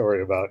different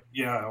story about.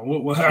 Yeah,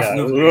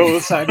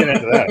 let's not get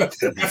into that.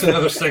 That's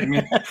another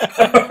segment.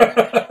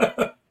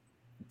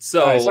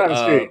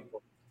 So,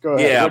 Go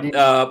ahead.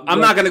 Yeah,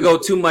 I'm not going to go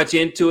too much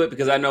into it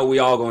because I know we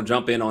all going to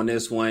jump in on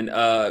this one.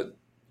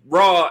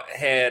 Raw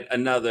had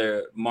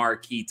another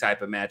marquee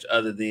type of match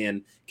other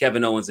than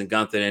Kevin Owens and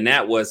Gunther, and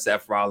that was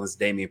Seth Rollins,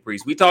 Damian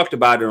Priest. We talked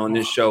about it on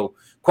this show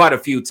quite a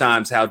few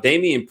times, how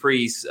Damian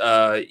Priest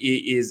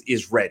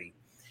is ready.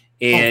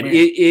 And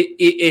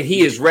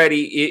he is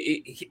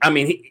ready.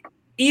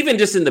 Even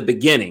just in the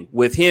beginning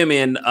with him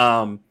and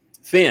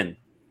Finn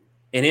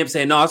and him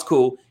saying, no, it's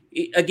cool.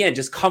 Again,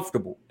 just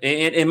comfortable.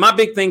 And my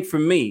big thing for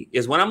me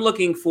is when I'm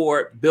looking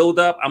for build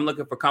up, I'm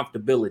looking for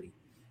comfortability.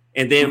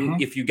 And then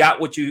if you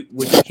got what you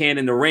can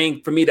in the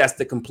ring, for me, that's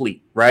the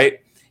complete, right?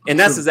 And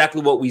that's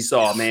exactly what we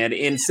saw, man.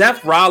 And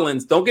Seth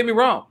Rollins, don't get me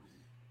wrong.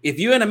 If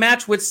you're in a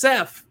match with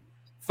Seth,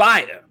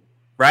 fire,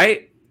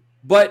 right?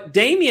 But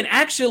Damian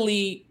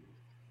actually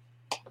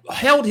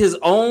held his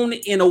own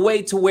in a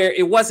way to where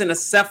it wasn't a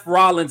Seth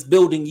Rollins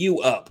building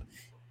you up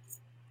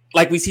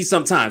like we see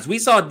sometimes. We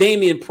saw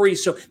Damian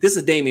Priest show. This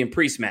is a Damian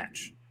Priest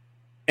match.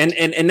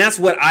 And that's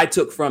what I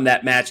took from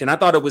that match. And I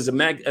thought it was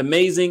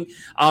amazing.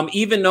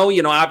 Even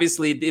though,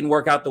 obviously it didn't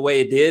work out the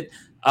way it did.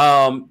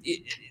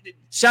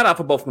 Shout out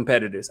for both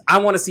competitors. I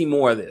want to see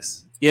more of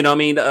this. You know what I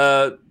mean?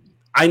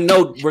 I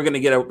know we're gonna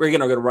get a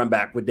run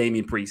back with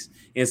Damian Priest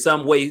in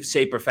some way,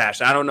 shape, or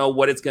fashion. I don't know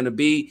what it's gonna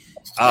be,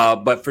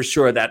 but for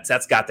sure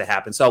that's got to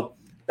happen. So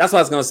that's what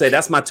I was gonna say.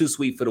 That's my too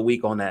sweet for the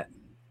week on that.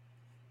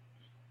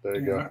 There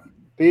you go.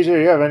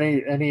 BJ, you have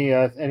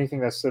anything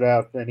that stood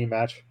out? Any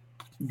match?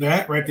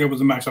 That right there was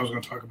the match I was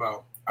going to talk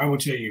about. I will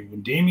tell you,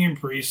 when Damian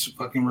Priest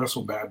fucking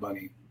wrestled Bad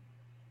Bunny,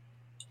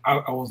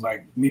 I was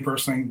like, me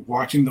personally,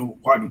 doing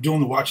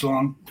the watch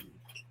along,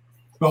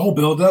 the whole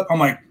build up, I'm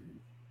like,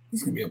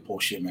 this is going to be a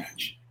bullshit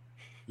match.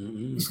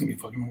 Mm-hmm. This is going to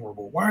be fucking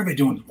horrible. Why are they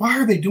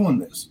doing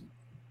this?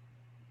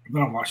 I'm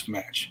going to watch the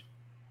match.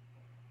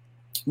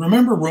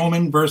 Remember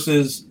Roman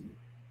versus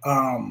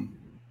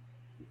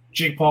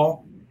Jake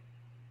Paul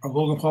or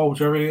Logan Paul,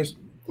 whichever it is?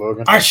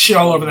 Logan. I shit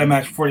all over that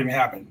match before it even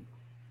happened.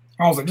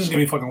 I was like, this is going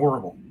to be fucking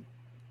horrible.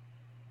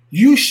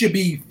 You should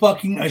be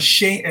fucking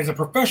ashamed. As a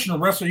professional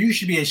wrestler, you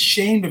should be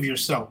ashamed of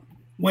yourself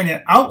when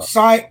an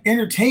outside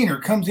entertainer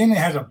comes in and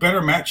has a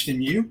better match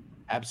than you.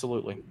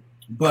 Absolutely.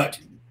 But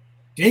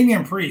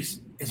Damian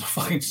Priest is a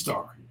fucking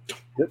star.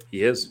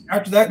 He is.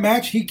 After that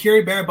match, he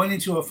carried Bad Bunny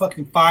to a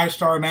fucking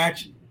 5-star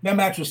match. That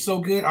match was so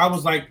good. I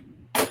was like,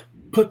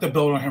 put the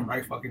belt on him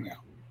right fucking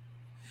now.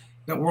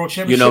 That world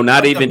championship.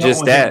 Not even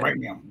just that. Right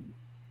now.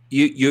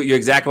 You're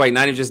exactly right.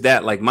 Not even just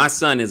that. Like, my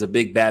son is a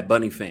big Bad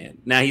Bunny fan.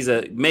 Now, he's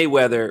a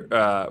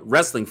Mayweather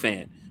wrestling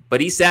fan, but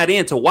he sat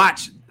in to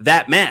watch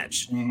that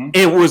match. Mm-hmm.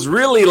 It was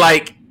really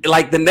like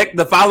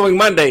the following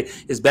Monday,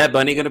 is Bad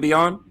Bunny going to be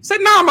on? I said,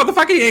 no,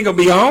 motherfucker, he ain't going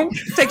to be on.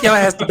 Take your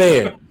ass to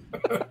bed.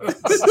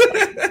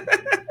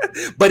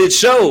 But it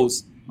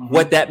shows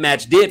what that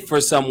match did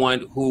for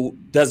someone who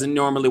doesn't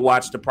normally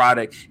watch the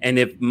product. And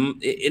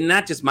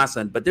not just my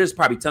son, but there's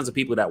probably tons of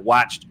people that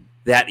watched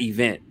that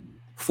event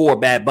for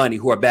Bad Bunny,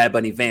 who are Bad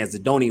Bunny fans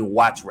that don't even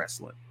watch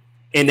wrestling,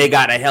 and they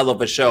got a hell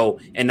of a show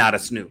and not a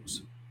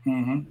snooze.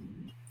 Mm-hmm.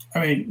 I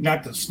mean,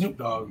 not the Snoop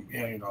Dogg,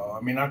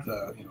 not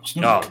the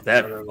Snoop Dogg.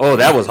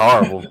 That was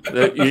horrible.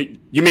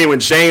 You mean when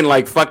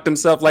Shane fucked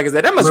himself like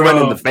that? That must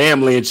run in the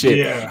family and shit.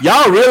 Yeah.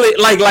 Y'all really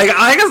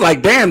I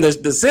guess damn,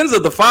 the sins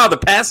of the father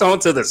pass on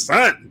to the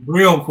son.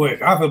 Real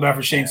quick, I feel bad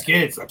for Shane's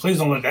kids. Please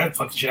don't let that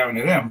fucking shit happen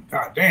to them.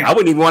 God damn. I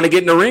wouldn't even want to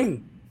get in the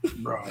ring,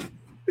 bro.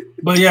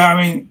 But yeah,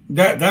 I mean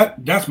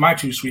that's my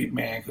too sweet,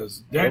 man,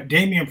 because that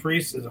Damian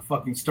Priest is a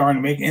fucking star in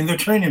the making, and they're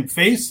turning him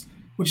face,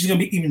 which is gonna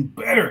be even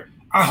better.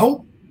 I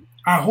hope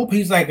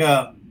he's like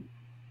a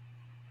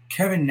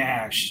Kevin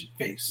Nash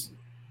face,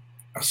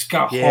 a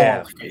Scott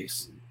Hall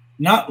face,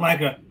 not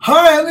like a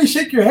hi, let me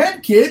shake your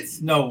head,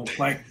 kids. No,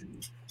 like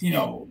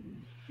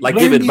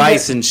give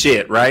advice and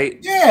shit, right?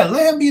 Yeah,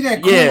 let him be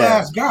that cool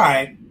ass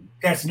guy.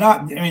 That's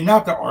not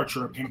the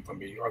Archer of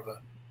Infamy or the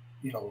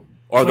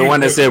or the one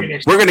that said,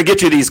 we're going to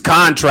get you these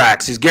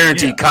contracts, these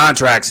guaranteed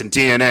contracts in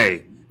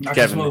TNA.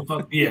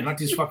 Not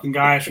these fucking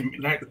guys from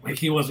like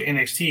he was in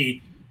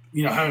NXT,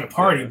 having a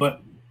party.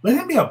 But let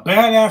him be a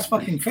badass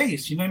fucking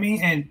face. You know what I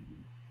mean? And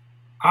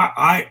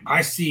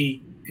I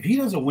see if he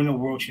doesn't win a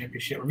world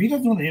championship, or if he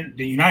doesn't win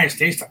the United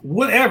States,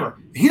 whatever,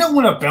 if he don't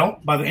win a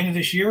belt by the end of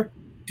this year,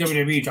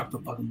 WWE dropped the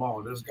fucking ball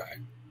with this guy.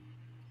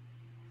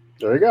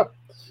 There you go.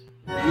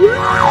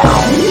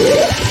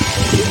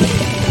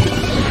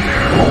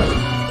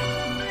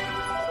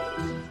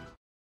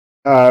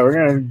 We're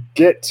going to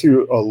get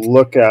to a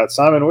lookout.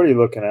 Simon, what are you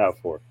looking out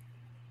for?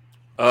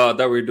 I thought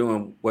we were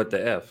doing what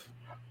the F.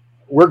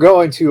 We're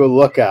going to a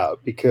lookout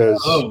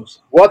because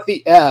what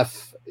the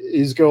F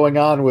is going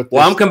on with this.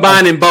 Well, I'm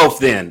combining both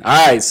then.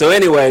 All right. So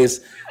anyways,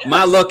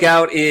 my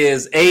lookout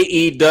is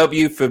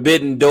AEW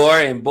Forbidden Door.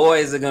 And boy,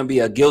 is it going to be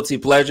a guilty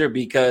pleasure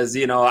because,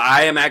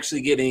 I am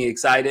actually getting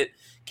excited.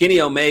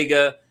 Kenny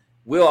Omega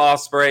Will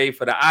Ospreay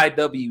for the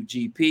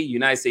IWGP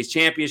United States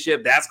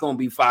Championship. That's going to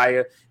be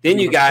fire. Then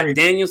you got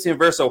Danielson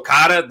versus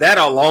Okada. That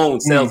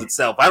alone sells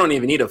itself. I don't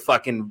even need a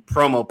fucking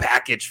promo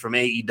package from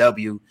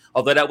AEW,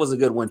 although that was a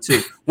good one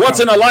too. Once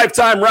in a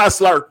lifetime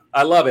wrestler.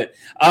 I love it.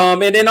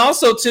 And then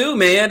also too,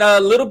 man, a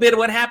little bit of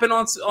what happened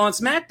on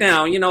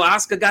SmackDown. You know,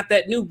 Asuka got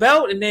that new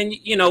belt, and then,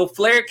 you know,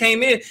 Flair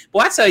came in. Boy,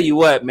 I tell you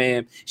what,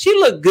 man, she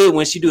looked good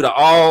when she do the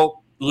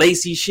all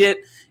lacy shit.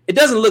 It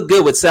doesn't look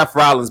good with Seth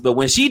Rollins, but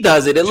when she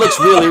does it, it looks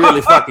really,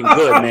 really fucking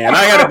good, man.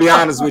 I got to be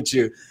honest with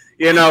you.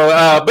 You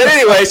know, but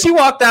anyway, she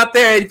walked out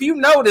there. If you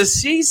notice,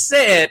 she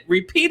said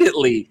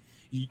repeatedly,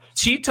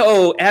 she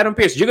told Adam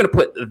Pearce, you're going to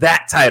put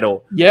that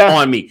title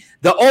on me.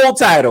 The old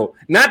title,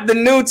 not the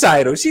new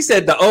title. She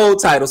said the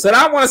old title. Said,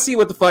 I want to see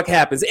what the fuck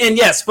happens. And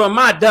yes, for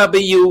my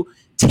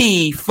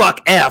WT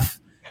fuck F,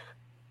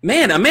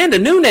 man, Amanda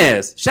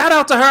Nunes. Shout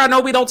out to her. I know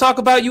we don't talk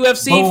about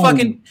UFC.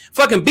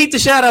 Fucking beat the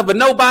shit out of a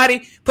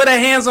nobody. Put her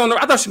hands on her.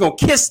 I thought she was going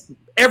to kiss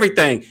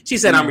everything. She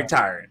said, I'm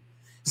retiring.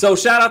 So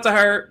shout out to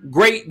her.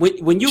 Great.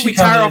 When you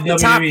retire off the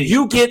top,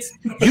 you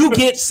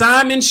get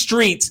Simon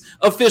Street's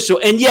official.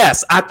 And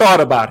yes, I thought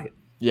about it.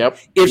 Yep.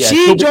 If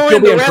she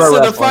joined the rest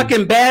of the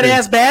fucking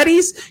badass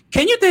baddies,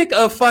 can you think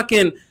of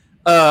fucking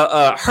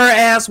her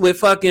ass with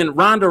fucking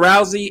Ronda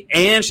Rousey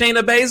and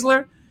Shayna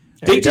Baszler?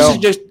 They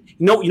should just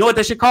you know what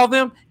they should call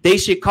them? They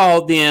should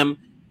call them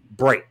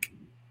Break.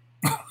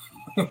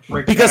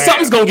 Because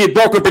something's gonna get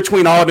broken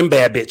between all them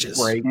bad bitches.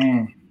 Break. All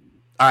right,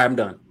 I'm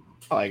done.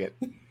 I like it.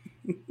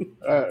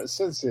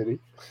 Sin City.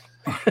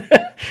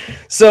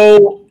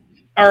 So,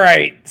 all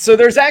right. So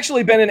there's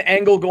actually been an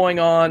angle going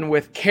on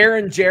with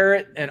Karen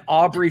Jarrett and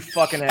Aubrey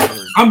fucking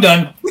Edwards. I'm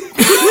done.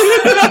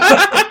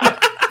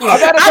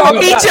 I'll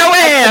beat your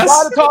ass. I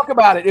gotta talk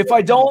about it. If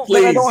I don't,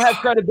 Please. then I don't have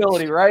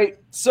credibility, right?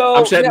 So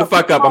I'm shutting the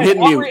fuck up. I'm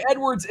hitting Aubrey mute.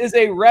 Edwards is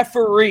a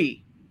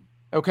referee.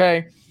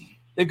 Okay.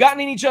 They've gotten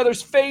in each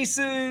other's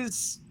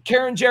faces.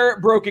 Karen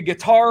Jarrett broke a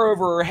guitar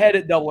over her head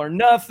at Double or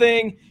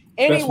Nothing.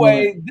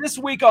 Anyway, this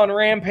week on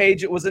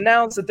Rampage, it was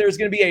announced that there's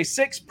going to be a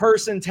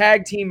 6-person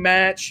tag team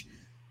match.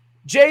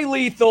 Jay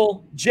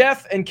Lethal,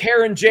 Jeff, and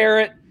Karen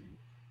Jarrett.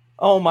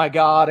 Oh my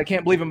God, I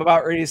can't believe I'm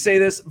about ready to say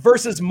this.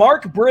 Versus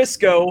Mark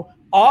Briscoe,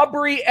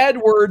 Aubrey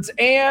Edwards,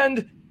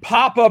 and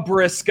Papa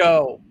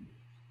Briscoe.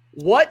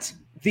 What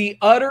the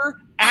utter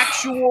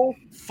actual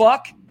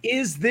fuck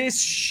is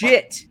this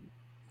shit?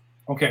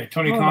 Okay,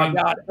 Tony Oh Khan.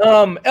 my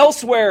God.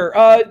 Elsewhere,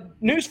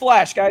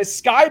 newsflash, guys.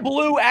 Sky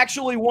Blue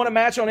actually won a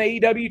match on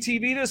AEW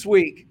TV this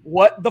week.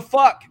 What the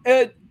fuck?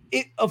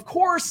 Of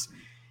course,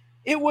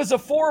 it was a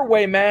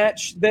 4-way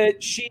match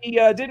that she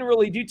didn't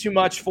really do too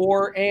much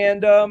for,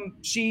 and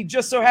she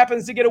just so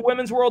happens to get a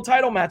women's world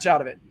title match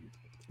out of it.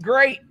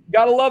 Great.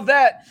 Gotta love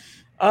that.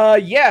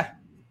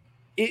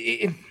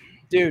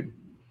 Dude.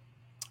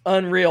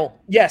 Unreal.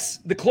 Yes,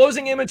 the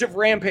closing image of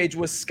Rampage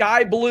was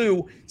Sky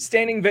Blue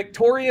standing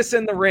victorious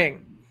in the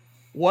ring.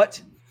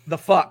 What the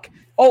fuck?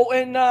 Oh,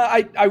 and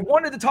I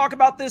wanted to talk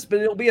about this, but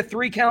it'll be a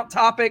 3-count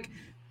topic.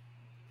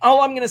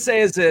 All I'm going to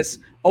say is this.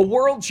 A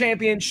world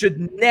champion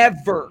should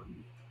never,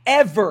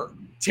 ever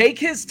take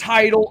his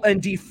title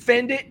and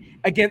defend it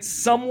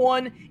against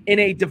someone in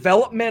a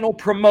developmental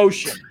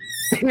promotion.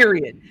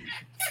 Period.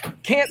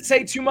 Can't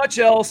say too much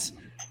else,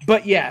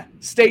 but yeah,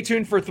 stay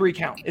tuned for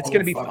 3-count. It's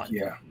going to be fun.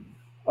 Yeah.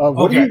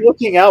 What are you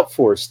looking out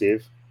for,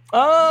 Steve?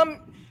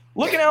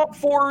 Looking out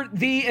for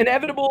the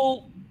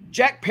inevitable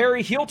Jack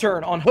Perry heel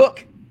turn on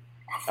Hook.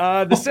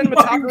 The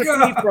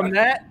cinematography from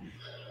that,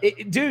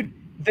 dude.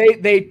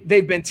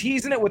 They've been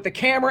teasing it with the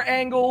camera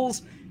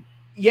angles.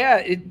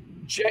 Yeah,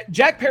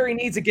 Jack Perry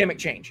needs a gimmick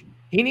change.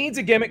 He needs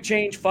a gimmick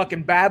change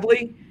fucking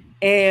badly.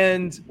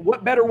 And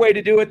what better way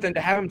to do it than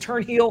to have him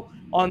turn heel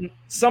on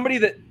somebody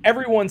that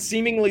everyone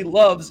seemingly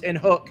loves in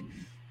Hook?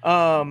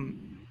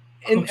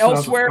 And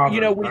elsewhere, you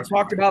know, we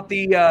talked about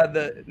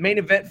the main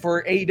event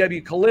for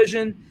AEW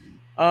Collision.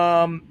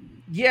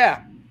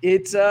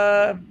 It's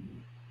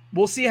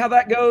we'll see how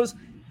that goes.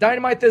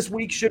 Dynamite this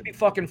week should be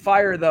fucking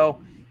fire,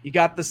 though. You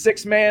got the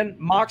 6-man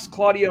Mox,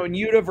 Claudio, and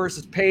Yuta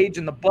versus Paige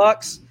and the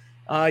Bucks.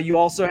 You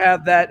also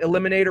have that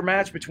eliminator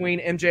match between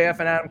MJF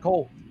and Adam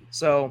Cole.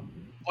 So,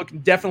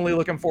 definitely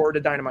looking forward to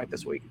Dynamite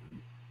this week.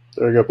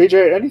 There we go.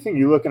 PJ, anything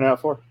you looking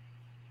out for?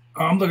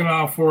 I'm looking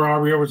out for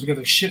Aubrey Edwards to get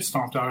the shit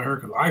stomped out of her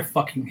because I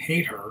fucking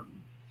hate her.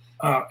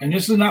 And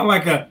this is not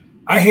like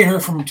I hate her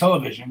from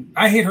television.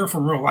 I hate her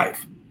from real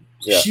life.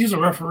 Yeah. She's a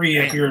referee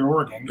up here in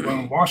Oregon,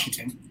 in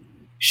Washington.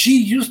 She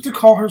used to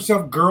call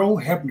herself Girl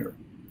Hebner.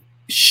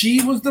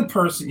 She was the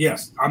person.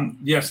 Yes,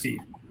 Steve.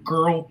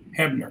 Girl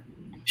Hebner.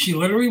 She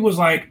literally was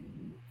like,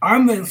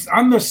 I'm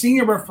the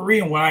senior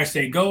referee, and what I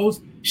say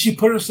goes. She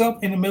put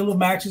herself in the middle of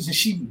matches, and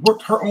she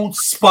worked her own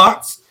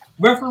spots.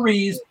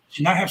 Referees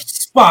should not have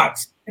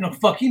spots in a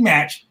fucking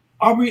match.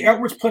 Aubrey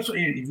Edwards puts her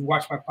in. If you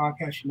watch my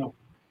podcast, you know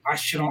I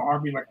shit on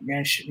Aubrey like a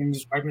man shitting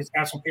his wiping his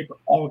ass on paper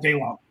all day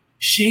long.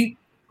 She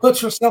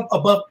puts herself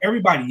above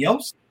everybody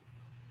else.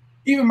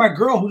 Even my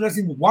girl who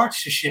doesn't even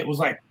watch the shit was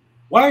like,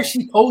 why is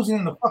she posing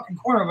in the fucking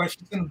corner like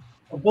she's in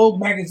a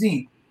Vogue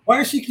magazine? Why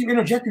does she keep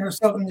interjecting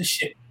herself in this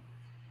shit?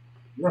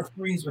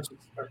 referees are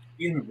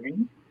in the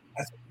ring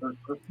as a third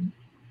person.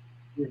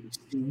 They're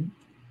seen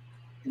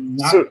and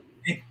not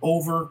take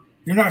over.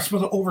 You're not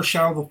supposed to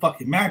overshadow the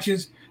fucking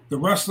matches. The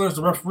wrestlers,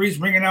 the referees,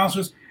 ring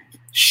announcers.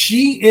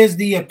 She is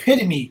the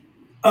epitome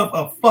of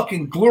a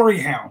fucking glory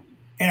hound.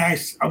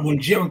 And when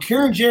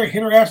Karen Jarrett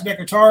hit her ass with that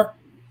guitar,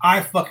 I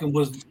fucking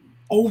was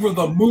over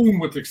the moon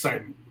with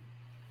excitement.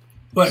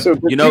 But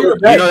you know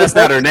that's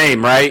not her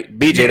name, right?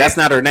 BJ, yeah. That's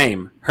not her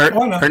name.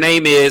 Her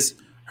name is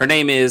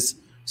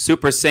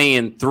Super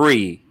Saiyan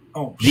 3,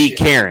 the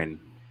Karen.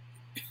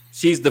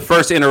 She's the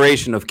first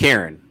iteration of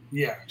Karen.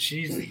 Yeah,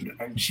 she's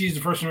the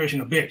first generation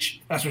of bitch.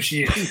 That's what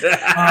she is.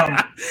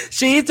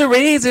 She's the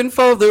reason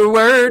for the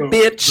word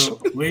bitch.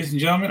 So, ladies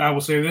and gentlemen, I will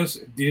say this: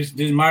 these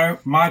my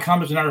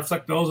comments do not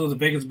reflect those of the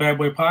Vegas Bad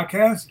Boy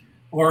podcast,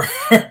 or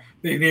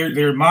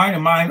they're mine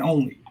and mine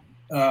only.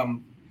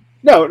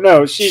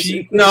 No, she's she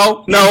a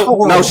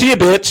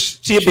bitch.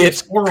 She a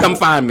bitch. Horrible. Come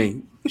find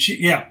me.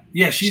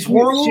 She's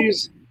horrible.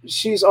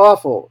 She's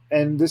awful,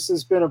 and this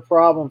has been a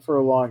problem for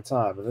a long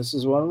time. And this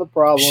is one of the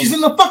problems. She's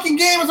in the fucking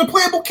game as a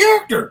playable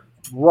character,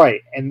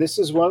 right? And this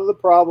is one of the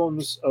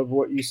problems of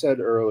what you said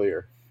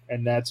earlier,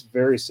 and that's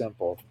very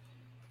simple.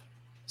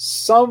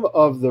 Some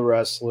of the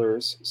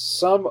wrestlers,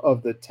 some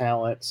of the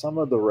talent, some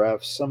of the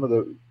refs, some of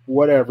the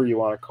whatever you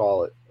want to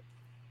call it,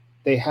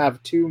 they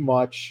have too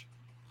much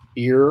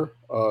ear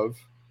of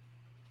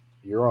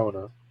your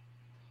owner,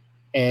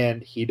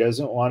 and he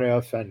doesn't want to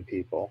offend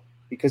people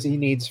because he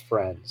needs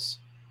friends.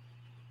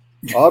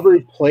 Aubrey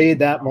played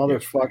that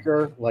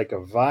motherfucker like a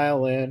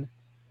violin,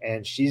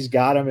 and she's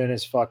got him in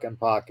his fucking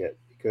pocket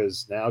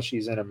because now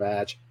she's in a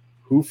match.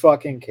 Who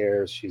fucking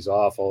cares? She's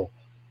awful.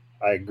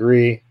 I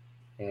agree,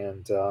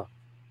 and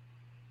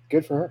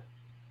good for her.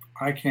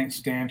 I can't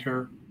stand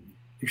her.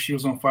 If she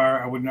was on fire,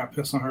 I would not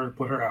piss on her to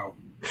put her out.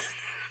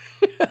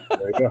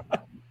 There you go.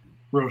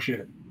 Real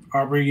shit.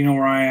 Aubrey, you know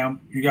where I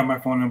am. You got my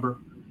phone number.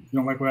 You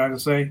don't like what I have to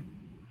say?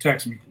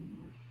 Text me.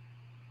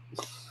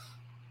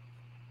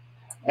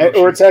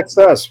 Or text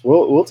us.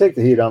 We'll take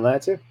the heat on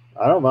that too.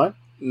 I don't mind.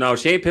 No,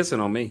 she ain't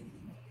pissing on me.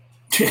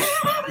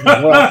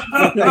 Well,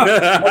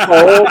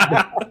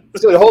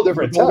 it's a whole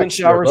different text.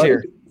 Showers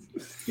here.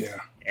 Yeah.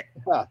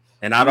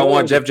 And I don't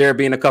want Jeff Jarrett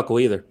being a cuckoo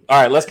either.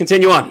 All right, let's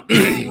continue on.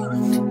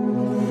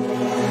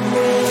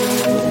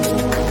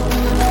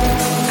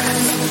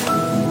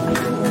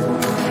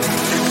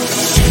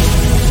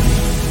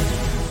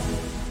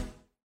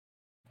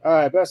 All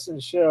right, best in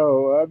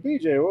show.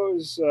 BJ, what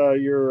was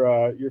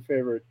your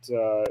favorite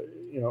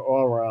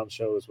all around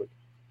show this week?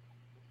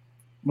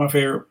 My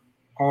favorite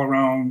all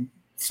around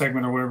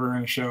segment or whatever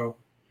in the show.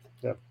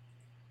 Yep.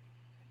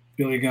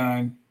 Billy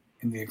Gunn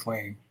and the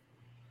Acclaim.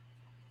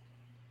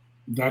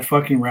 That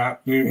fucking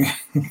rap, dude.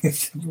 The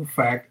simple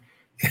fact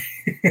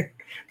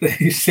that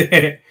he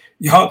said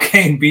y'all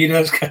can't beat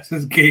us because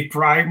it's Gay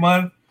Pride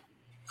Month.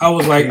 I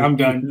was like, I'm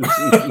done.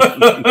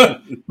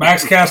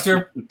 Max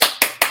Caster.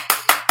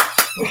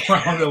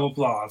 Round of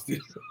applause, dude.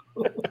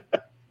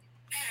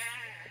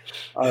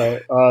 All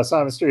right,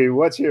 Simon Street,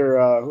 what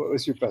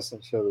was your best in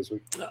show this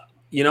week? I'm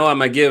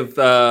gonna give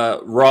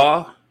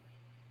Raw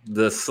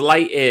the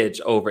slight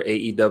edge over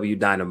AEW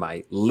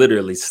Dynamite,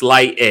 literally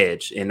slight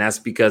edge, and that's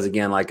because,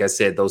 again, like I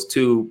said, those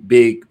two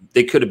they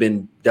could have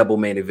been double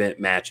main event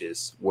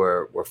matches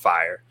were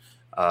fire.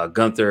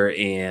 Gunther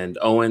and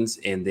Owens,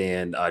 and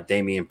then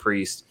Damian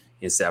Priest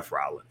and Seth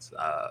Rollins.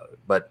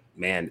 But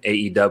man,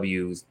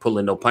 AEW's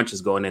pulling no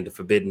punches going into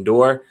Forbidden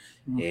Door.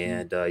 Mm-hmm.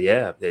 And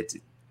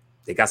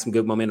they got some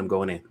good momentum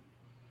going in.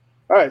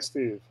 All right,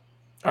 Steve.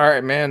 All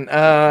right, man.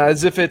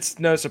 As if it's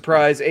no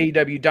surprise,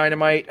 AEW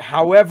Dynamite.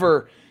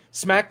 However,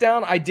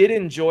 SmackDown, I did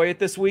enjoy it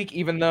this week,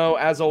 even though,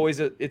 as always,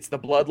 it's the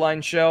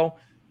Bloodline show.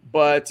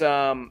 But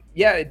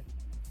Dynamite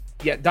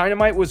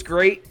was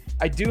great.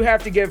 I do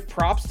have to give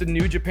props to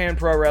New Japan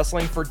Pro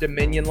Wrestling for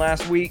Dominion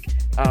last week.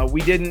 We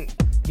didn't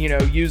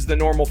use the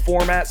normal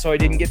format, so I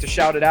didn't get to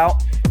shout it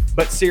out.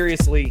 But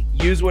seriously,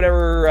 use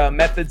whatever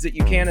methods that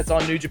you can. It's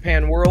on New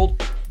Japan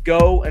World.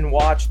 Go and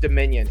watch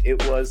Dominion.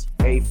 It was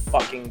a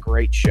fucking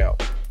great show.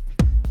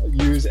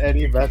 Use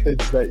any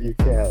methods that you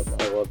can.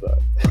 I love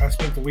that. I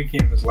spent the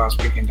weekend this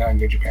last weekend down in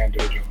New Japan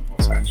Dojo in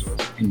Los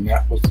Angeles, and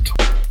that was the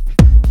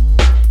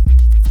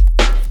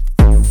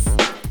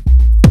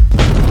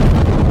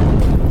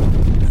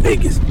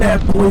Vegas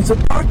Bad Boys of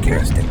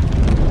Podcasting.